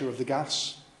pressure of the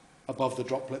gas above the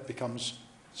droplet becomes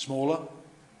smaller,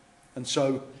 and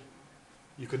so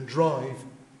you can drive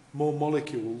more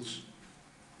molecules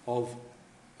of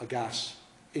a gas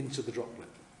into the droplet.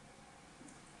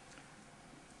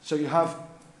 So you have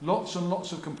lots and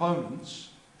lots of components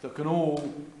that can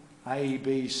all, A,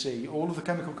 B, C, all of the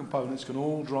chemical components can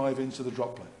all drive into the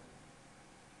droplet.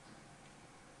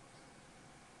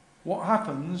 What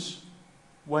happens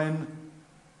when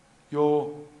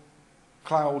your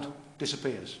cloud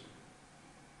disappears?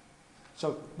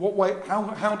 So what way,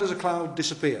 how does a cloud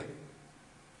disappear?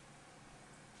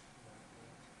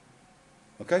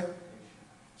 Okay?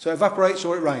 So it evaporates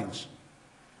or it rains.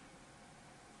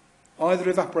 Either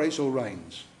evaporates or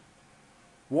rains.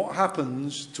 What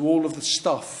happens to all of the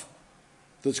stuff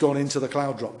that's gone into the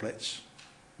cloud droplets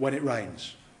when it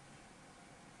rains?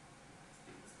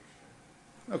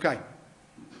 Okay.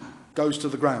 Goes to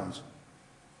the ground.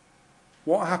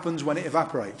 What happens when it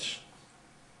evaporates?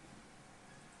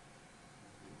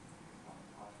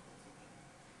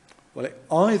 Well,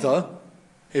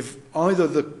 if either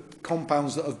the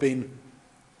compounds that have been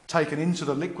taken into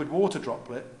the liquid water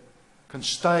droplet can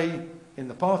stay in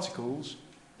the particles,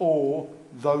 or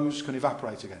those can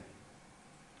evaporate again.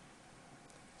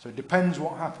 So it depends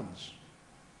what happens.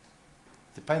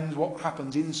 Depends what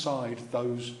happens inside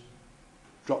those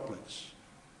droplets.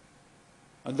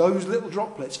 And those little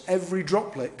droplets, every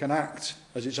droplet can act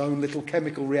as its own little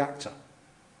chemical reactor,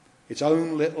 its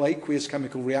own little aqueous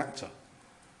chemical reactor.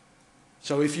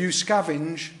 So if you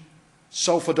scavenge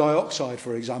sulfur dioxide,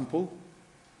 for example,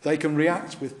 they can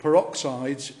react with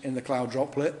peroxides in the cloud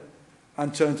droplet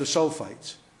and turn to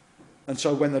sulfate. And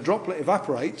so when the droplet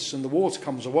evaporates and the water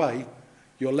comes away,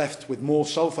 you're left with more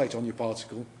sulfate on your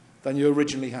particle than you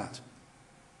originally had.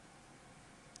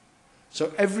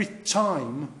 So every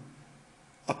time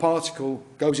a particle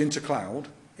goes into cloud,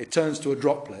 it turns to a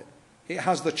droplet, it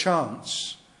has the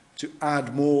chance to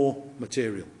add more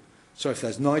material. So if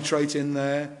there's nitrate in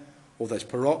there, or there's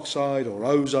peroxide or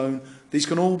ozone, these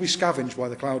can all be scavenged by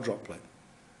the cloud droplet.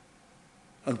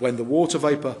 And when the water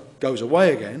vapour goes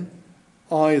away again,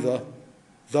 either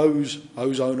those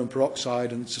ozone and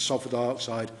peroxide and sulfur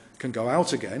dioxide can go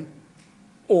out again,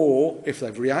 or if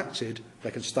they've reacted,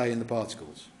 they can stay in the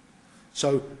particles.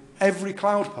 So every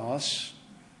cloud pass,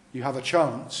 you have a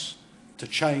chance to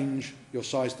change your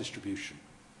size distribution.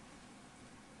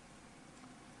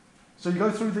 So you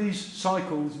go through these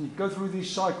cycles, and you go through these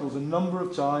cycles a number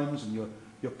of times, and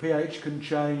your pH can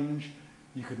change,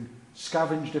 you can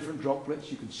scavenge different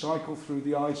droplets, you can cycle through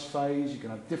the ice phase, you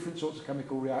can have different sorts of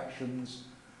chemical reactions,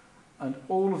 and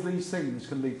all of these things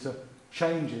can lead to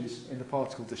changes in the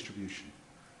particle distribution.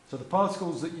 So the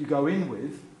particles that you go in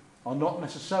with are not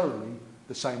necessarily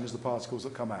the same as the particles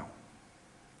that come out.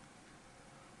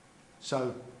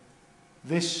 So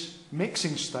this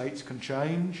mixing state can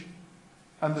change,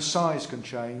 and the size can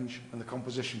change, and the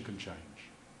composition can change.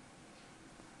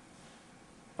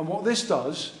 And what this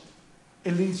does,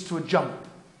 it leads to a jump.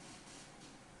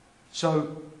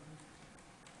 So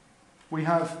we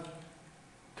have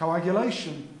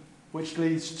coagulation, which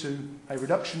leads to a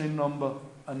reduction in number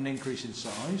and an increase in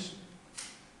size.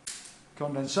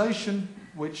 Condensation,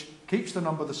 which keeps the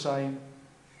number the same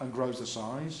and grows the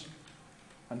size.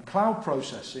 And cloud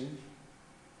processing,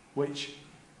 which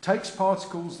takes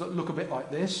particles that look a bit like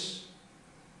this.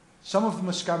 Some of them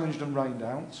are scavenged and rained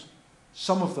out.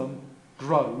 Some of them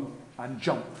grow and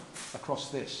jump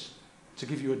across this to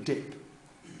give you a dip.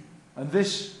 And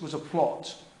this was a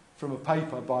plot from a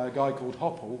paper by a guy called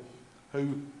Hoppel,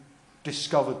 who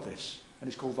discovered this, and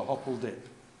it's called the Hoppel dip.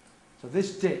 So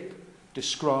this dip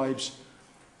describes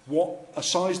what a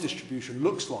size distribution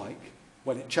looks like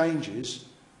when it changes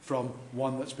from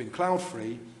one that's been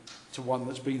cloud-free to one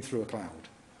that's been through a cloud.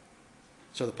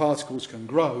 So the particles can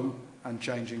grow and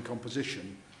change in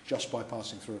composition just by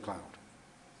passing through a cloud.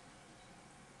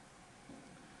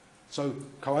 So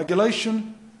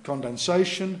coagulation,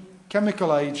 condensation,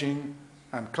 chemical aging,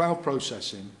 and cloud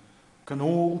processing can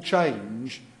all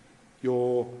change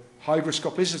your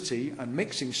hygroscopicity and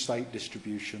mixing state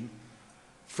distribution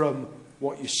from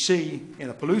what you see in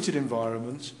a polluted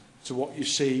environment to what you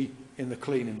see in the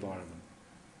clean environment.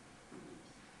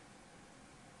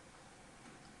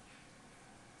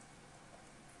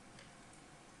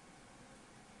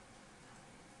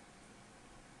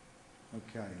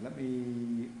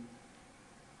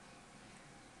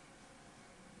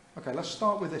 Okay, let's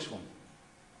start with this one.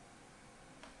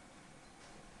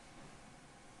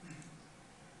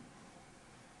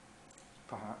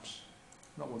 Perhaps.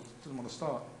 Doesn't want to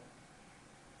start.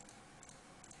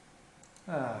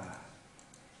 Oh,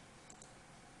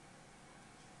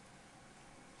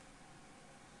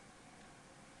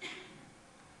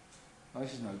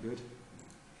 this is no good.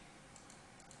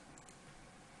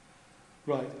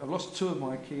 Right, I've lost two of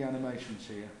my key animations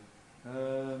here.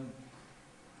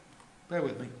 Bear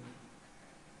with me.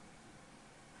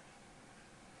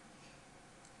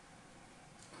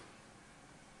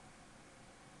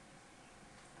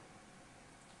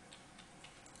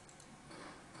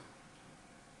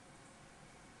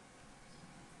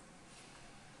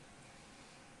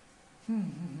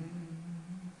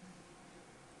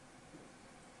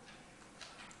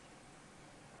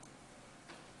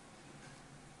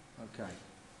 Okay.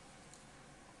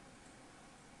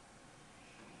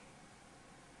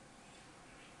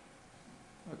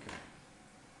 Okay.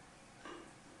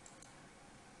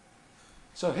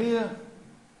 So here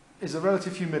is the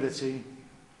relative humidity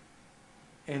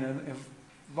in an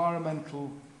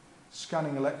environmental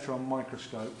scanning electron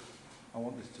microscope. I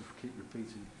want this to keep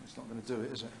repeating. It's not going to do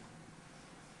it, is it?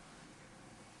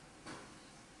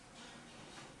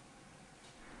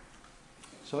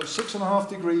 So at 6.5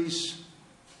 degrees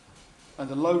and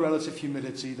the low relative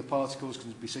humidity, the particles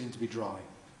can be seen to be dry.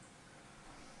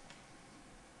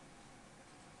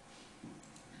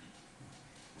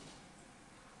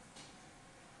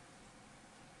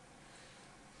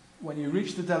 When you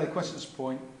reach the deliquescence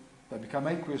point, they become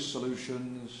aqueous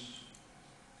solutions.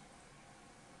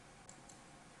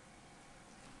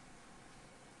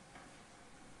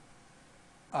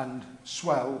 And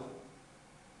swell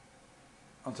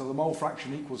until the mole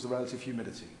fraction equals the relative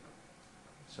humidity.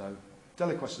 So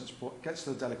deliquescence gets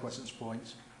to the deliquescence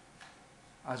point,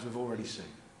 as we've already seen.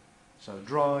 So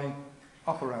dry,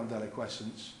 up around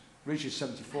deliquescence, reaches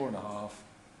 74.5,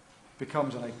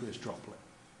 becomes an aqueous droplet.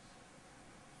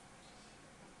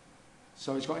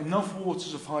 So it's got enough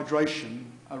waters of hydration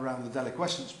around the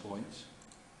deliquescence point.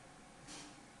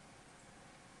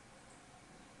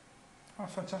 Oh,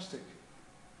 fantastic.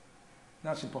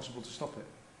 Now it's impossible to stop it.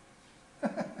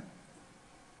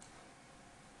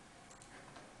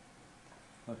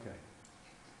 Okay.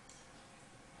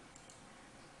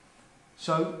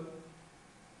 So,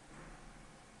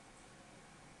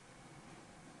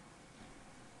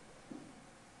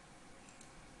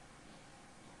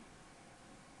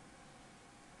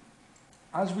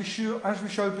 as we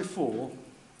showed before,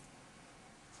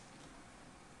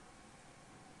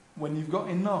 when you've got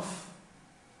enough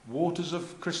waters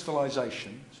of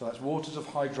crystallization, so that's waters of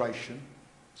hydration,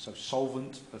 so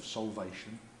solvent of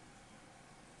solvation,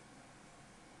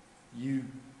 you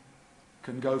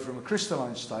can go from a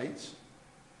crystalline state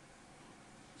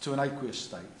to an aqueous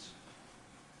state.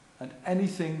 And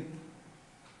anything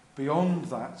beyond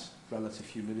that relative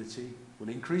humidity will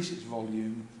increase its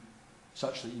volume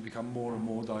such that you become more and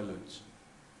more dilute.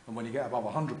 And when you get above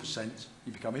 100%,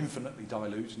 you become infinitely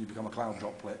dilute and you become a cloud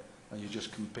droplet, and you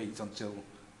just compete until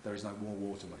there is no more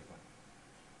water vapour.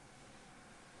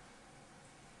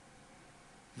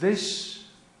 This,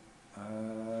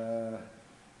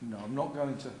 no, I'm not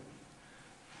going to.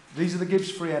 These are the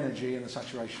Gibbs free energy and the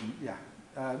saturation, yeah,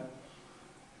 and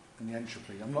the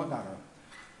entropy. I'm not, no.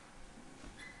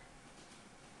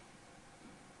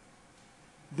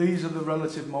 These are the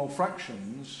relative mole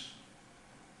fractions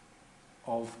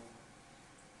of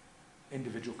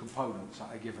individual components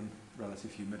at a given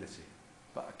relative humidity,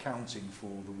 but accounting for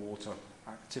the water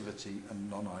activity and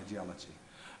non-ideality.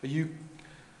 Are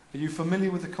you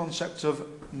familiar with the concept of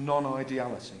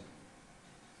non-ideality?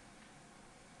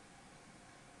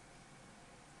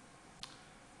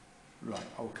 Right,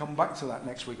 I'll come back to that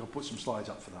next week. I'll put some slides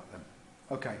up for that then.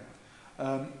 Okay,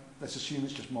 let's assume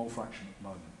it's just mole fraction at the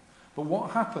moment. But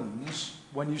what happens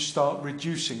when you start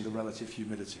reducing the relative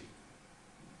humidity?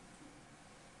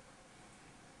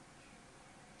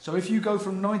 So if you go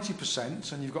from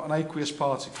 90% and you've got an aqueous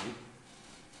particle,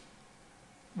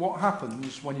 what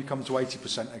happens when you come to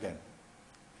 80% again?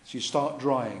 So you start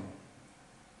drying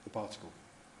the particle.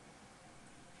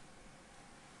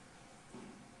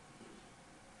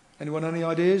 Anyone any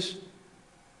ideas?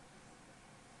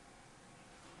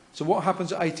 So what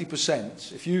happens at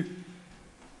 80%?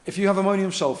 If you have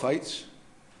ammonium sulfate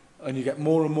and you get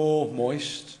more and more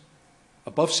moist,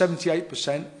 above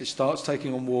 78% it starts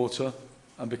taking on water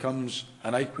and becomes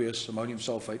an aqueous ammonium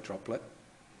sulfate droplet.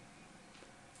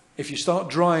 If you start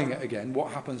drying it again,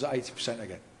 what happens at 80%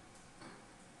 again?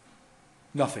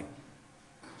 Nothing.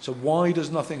 So why does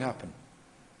nothing happen?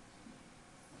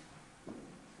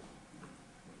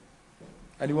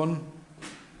 Anyone?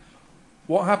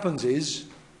 What happens is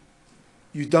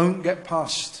you don't get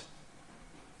past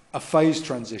a phase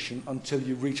transition until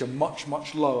you reach a much,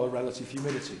 much lower relative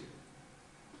humidity.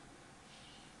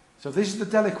 So this is the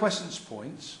deliquescence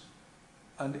point,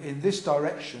 and in this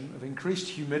direction of increased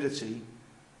humidity,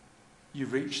 you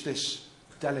reach this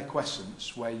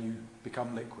deliquescence where you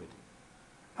become liquid.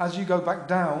 As you go back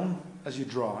down, as you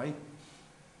dry,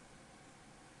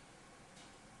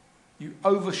 you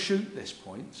overshoot this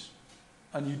point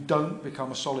and you don't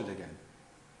become a solid again.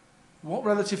 What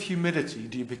relative humidity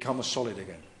do you become a solid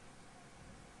again?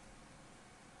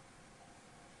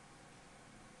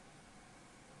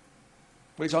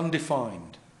 Well, it's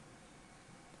undefined.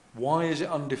 Why is it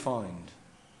undefined?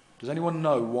 Does anyone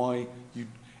know why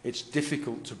it's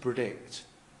difficult to predict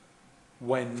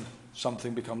when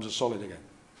something becomes a solid again?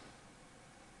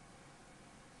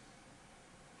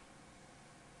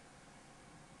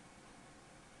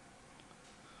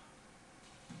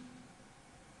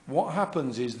 What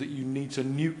happens is that you need to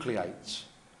nucleate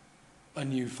a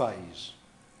new phase.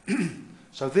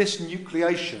 So this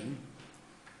nucleation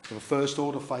of a first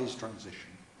order phase transition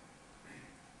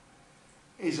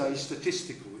is a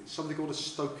statistical, it's something called a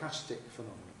stochastic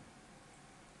phenomenon.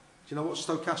 Do you know what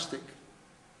stochastic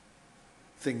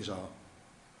things are?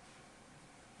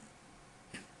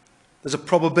 There's a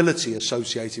probability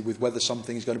associated with whether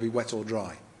something is going to be wet or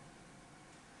dry.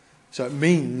 So it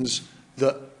means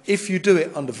that if you do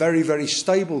it under very, very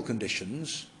stable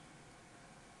conditions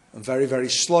and very, very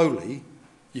slowly,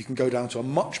 you can go down to a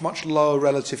much, much lower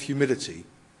relative humidity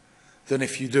than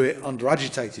if you do it under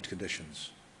agitated conditions.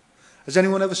 Has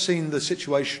anyone ever seen the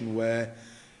situation where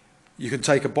you can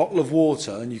take a bottle of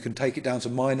water and you can take it down to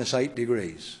 -8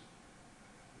 degrees,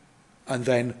 and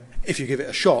then if you give it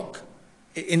a shock,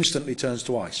 it instantly turns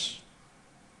to ice?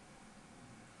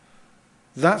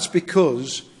 That's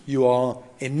because you are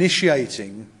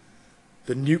initiating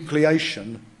the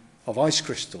nucleation of ice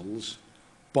crystals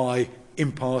by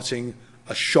imparting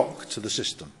a shock to the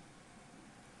system.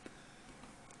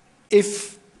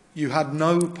 If you had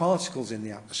no particles in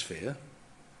the atmosphere,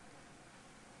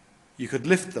 you could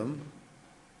lift them,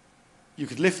 you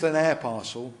could lift an air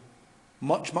parcel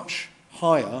much, much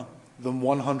higher than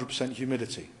 100%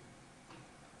 humidity.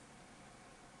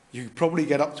 You could probably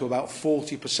get up to about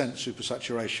 40%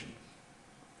 supersaturation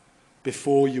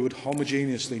before you would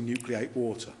homogeneously nucleate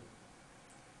water.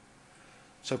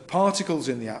 So particles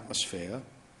in the atmosphere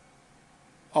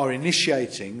are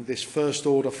initiating this first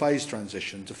order phase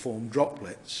transition to form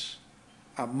droplets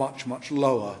at much, much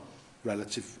lower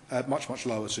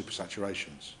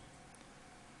supersaturations.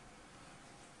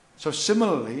 So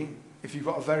similarly, if you've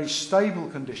got a very stable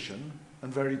condition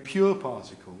and very pure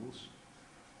particles,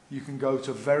 you can go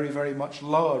to very, very much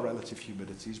lower relative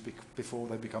humidities before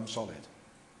they become solid.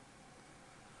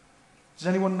 Does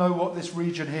anyone know what this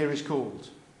region here is called?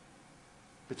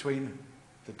 Between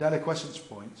the deliquescence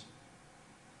point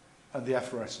and the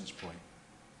efflorescence point.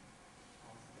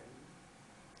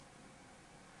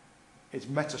 It's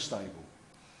metastable.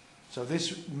 So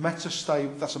this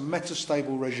metastable, that's a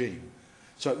metastable regime.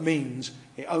 So it means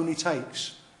it only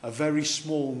takes a very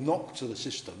small knock to the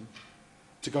system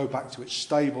to go back to its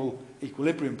stable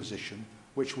equilibrium position,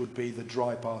 which would be the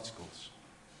dry particles.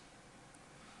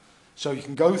 So you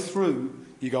can go through,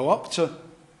 you go up to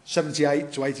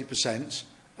 78 to 80%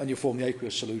 and you form the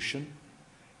aqueous solution.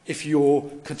 If you're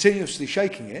continuously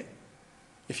shaking it,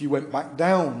 if you went back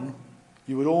down,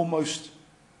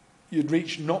 you'd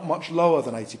reach not much lower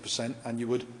than 80% and you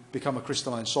would become a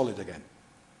crystalline solid again.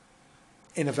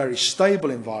 In a very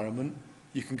stable environment,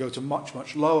 you can go to much,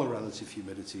 much lower relative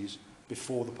humidities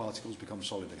before the particles become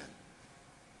solid again.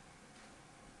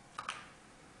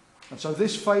 And so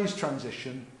this phase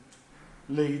transition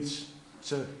leads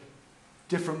to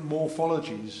different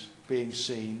morphologies being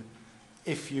seen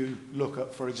if you look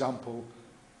at, for example,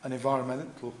 an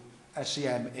environmental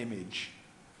SEM image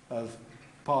of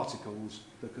particles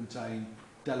that contain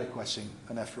deliquescing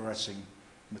and efflorescing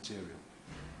material.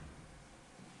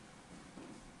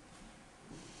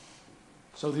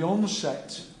 So the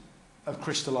onset of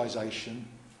crystallization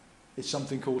is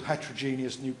something called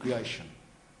heterogeneous nucleation,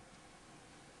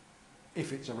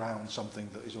 if it's around something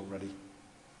that is already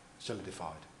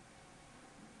solidified.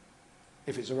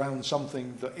 If it's around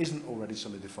something that isn't already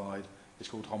solidified, it's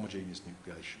called homogeneous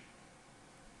nucleation.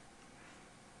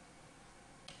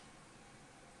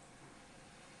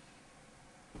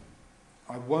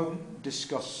 I won't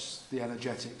discuss the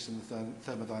energetics and the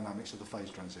thermodynamics of the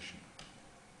phase transition.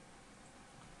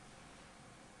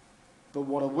 But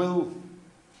what I will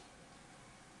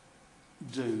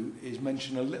do is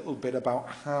mention a little bit about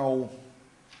how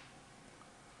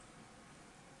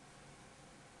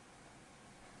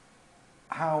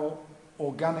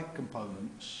organic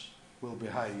components will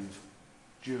behave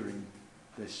during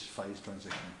this phase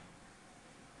transition.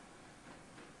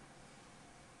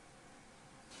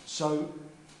 So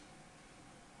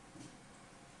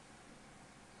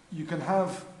you can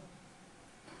have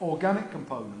organic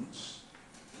components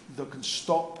that can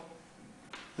stop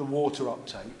the water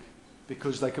uptake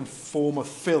because they can form a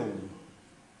film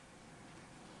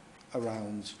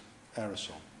around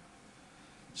aerosol.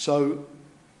 So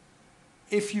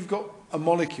if you've got a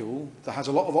molecule that has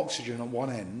a lot of oxygen on one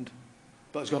end,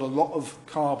 but it's got a lot of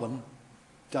carbon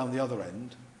down the other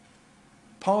end,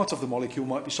 part of the molecule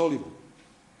might be soluble,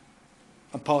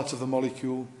 and part of the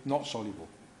molecule not soluble.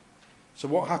 So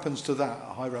what happens to that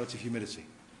at high relative humidity?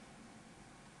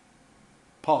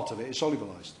 Part of it is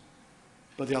solubilized,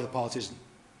 but the other part isn't.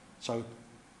 So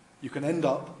you can end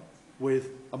up with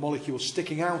a molecule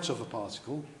sticking out of a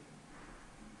particle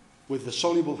with the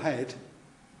soluble head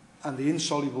and the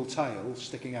insoluble tail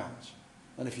sticking out.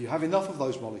 And if you have enough of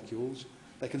those molecules,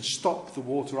 they can stop the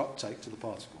water uptake to the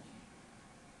particle.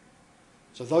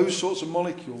 So those sorts of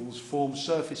molecules form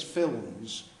surface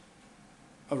films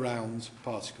around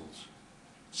particles.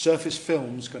 Surface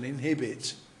films can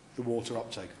inhibit the water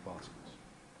uptake of particles.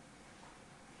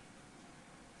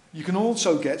 You can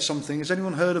also get something, has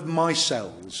anyone heard of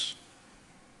micelles?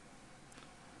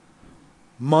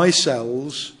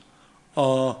 Micelles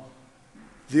are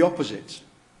the opposite.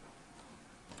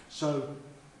 So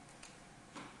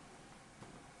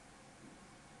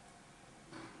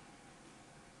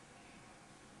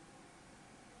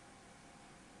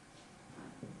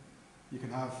you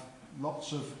can have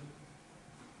lots of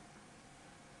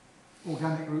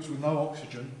organic groups with no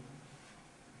oxygen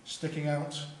sticking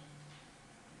out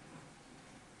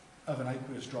of an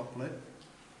aqueous droplet,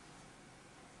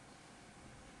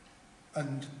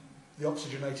 and the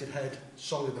oxygenated head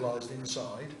solubilized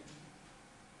inside,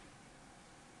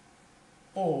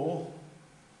 or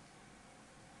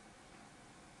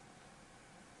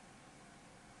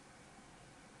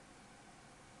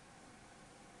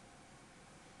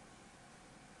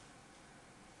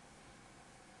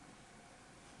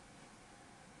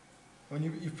when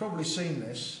you've probably seen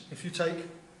this, if you take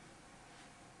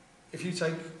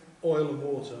oil and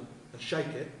water and shake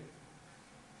it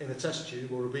in a test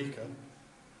tube or a beaker,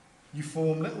 you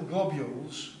form little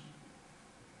globules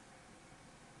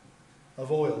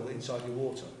of oil inside your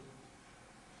water.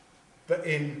 But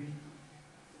in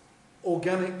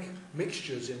organic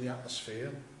mixtures in the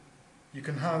atmosphere, you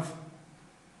can have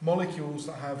molecules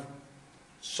that have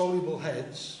soluble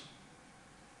heads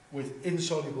with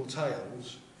insoluble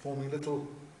tails forming little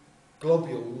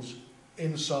globules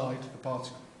inside the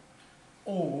particle.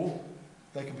 Or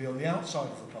they can be on the outside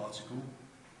of the particle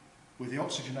with the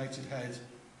oxygenated head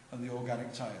and the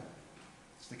organic tail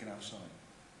sticking outside.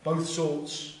 Both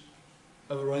sorts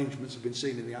of arrangements have been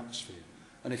seen in the atmosphere.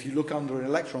 And if you look under an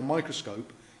electron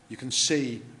microscope, you can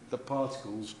see the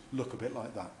particles look a bit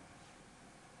like that.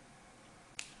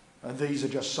 And these are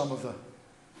just some of the...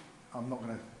 I'm not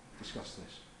going to discuss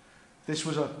this. This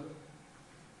was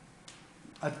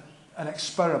an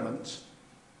experiment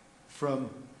from...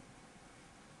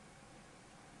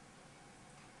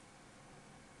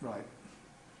 Right.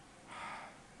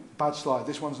 Bad slide.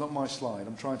 This one's not my slide.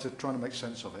 I'm trying to make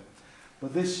sense of it.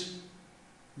 But this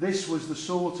was the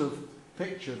sort of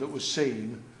picture that was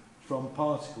seen from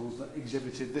particles that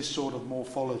exhibited this sort of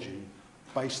morphology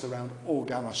based around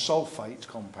organosulfate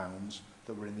compounds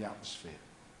that were in the atmosphere.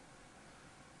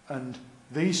 And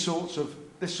this sort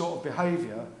of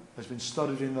behaviour has been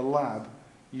studied in the lab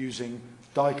using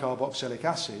dicarboxylic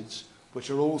acids,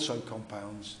 which are also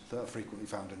compounds that are frequently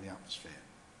found in the atmosphere.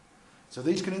 So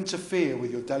these can interfere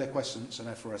with your deliquescence and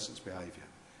efflorescence behaviour.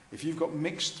 If you've got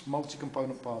mixed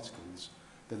multi-component particles,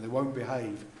 then they won't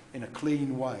behave in a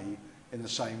clean way in the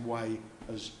same way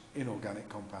as inorganic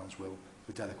compounds will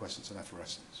with deliquescence and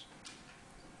efflorescence.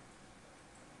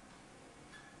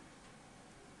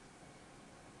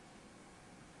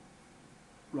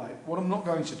 Right, what I'm not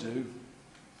going to do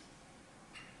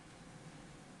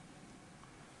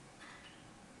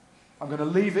I'm going to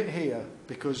leave it here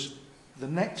because the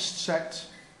next set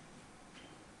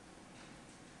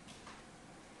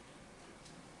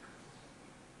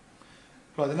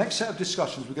of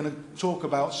discussions we're going to talk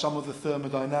about some of the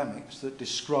thermodynamics that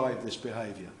describe this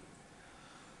behaviour.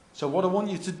 So what I want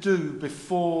you to do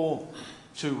before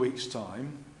 2 weeks'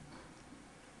 time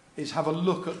is have a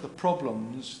look at the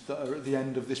problems that are at the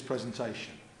end of this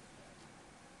presentation.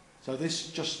 So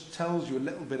this just tells you a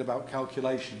little bit about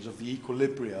calculations of the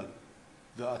equilibria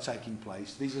that are taking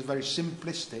place. These are very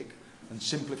simplistic and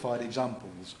simplified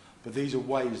examples, but these are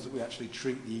ways that we actually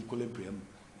treat the equilibrium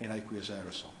in aqueous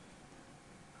aerosol.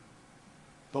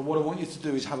 But what I want you to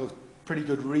do is have a pretty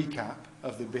good recap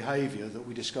of the behaviour that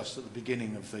we discussed at the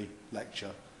beginning of the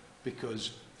lecture,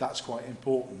 because that's quite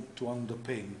important to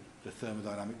underpin the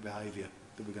thermodynamic behaviour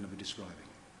that we're going to be describing.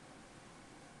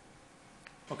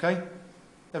 Okay?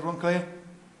 Everyone clear?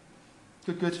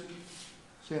 Good, good.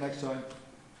 See you next time.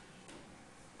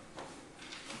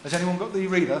 Has anyone got the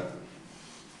reader?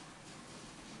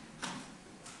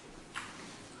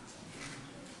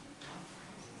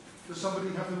 Does somebody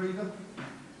have the reader?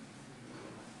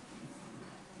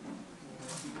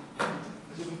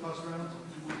 Has it been passed around?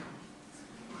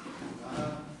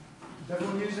 Does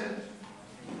everyone use it?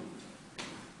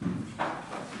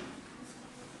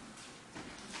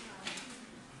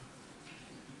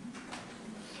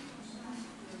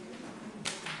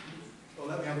 Well,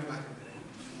 let me have it back a minute.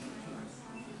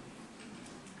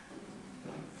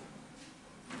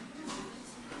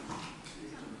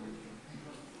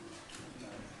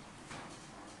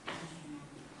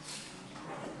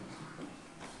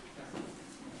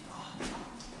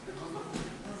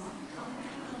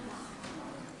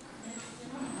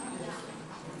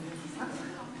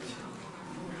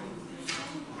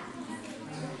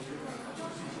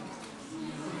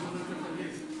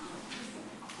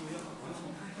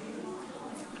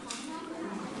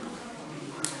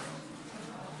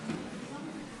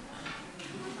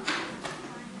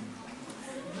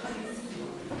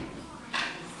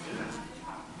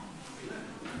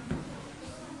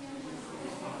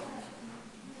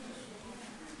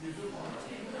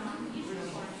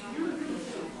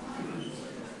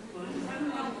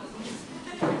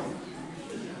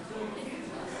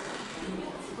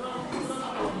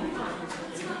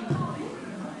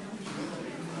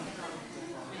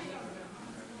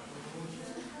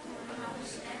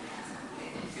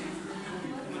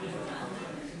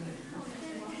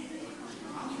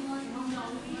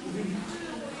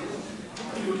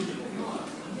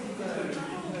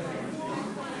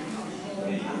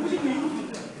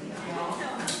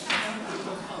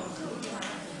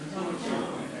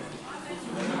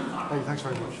 Hey, thanks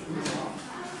very much.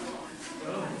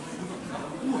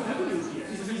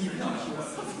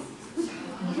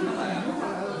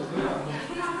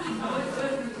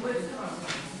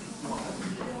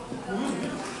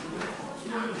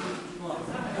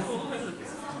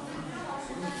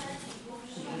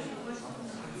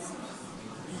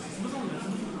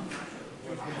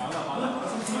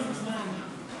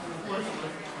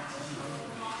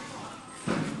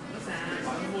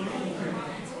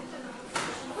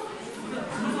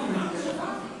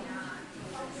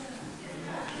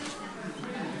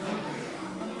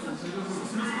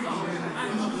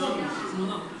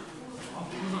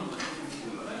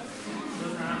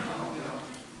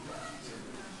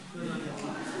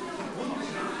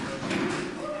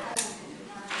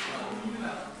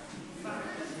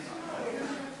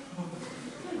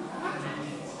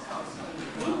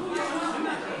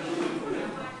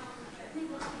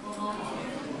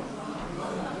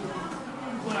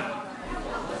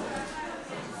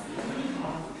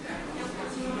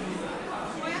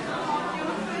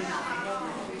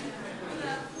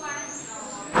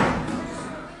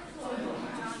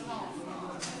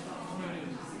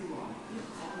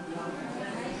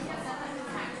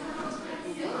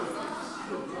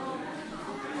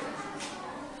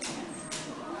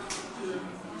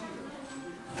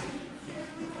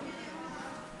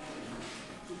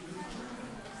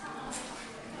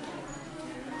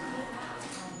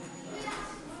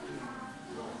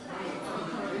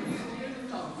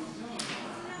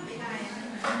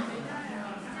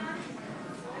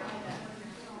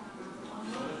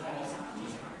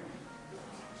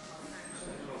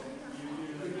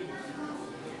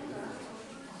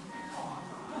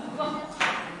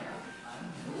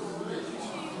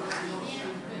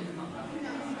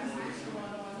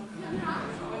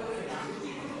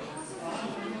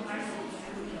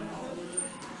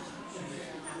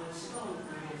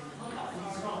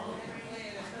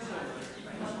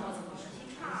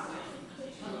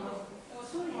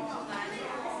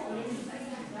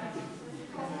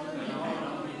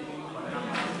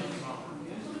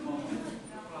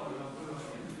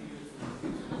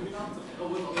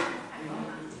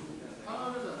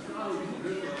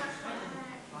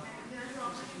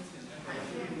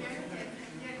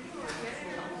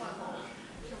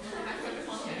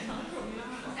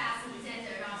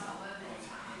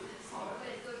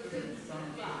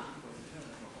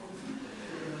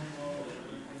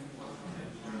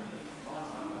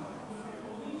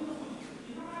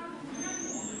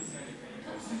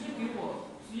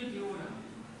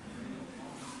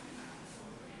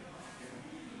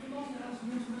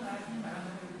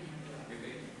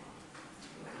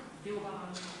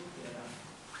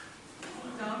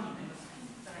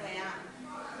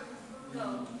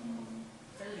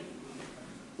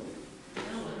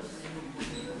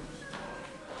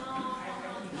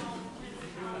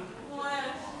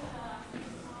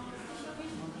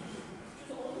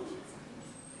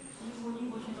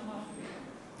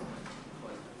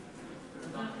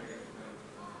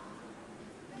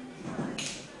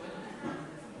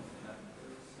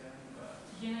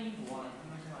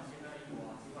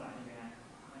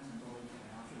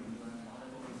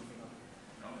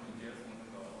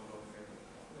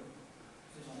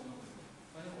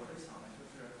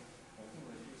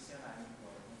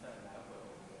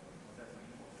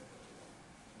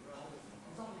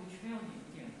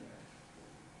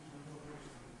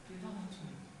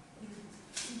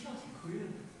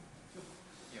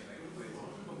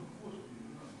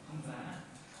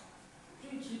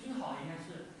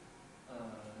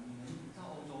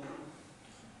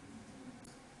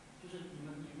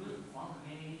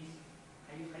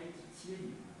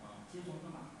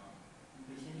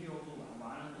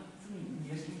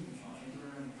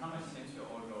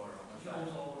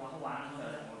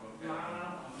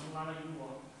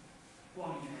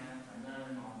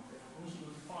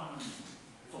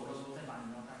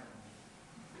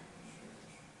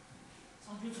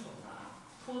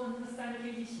 拖着那个3个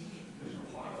阶梯行李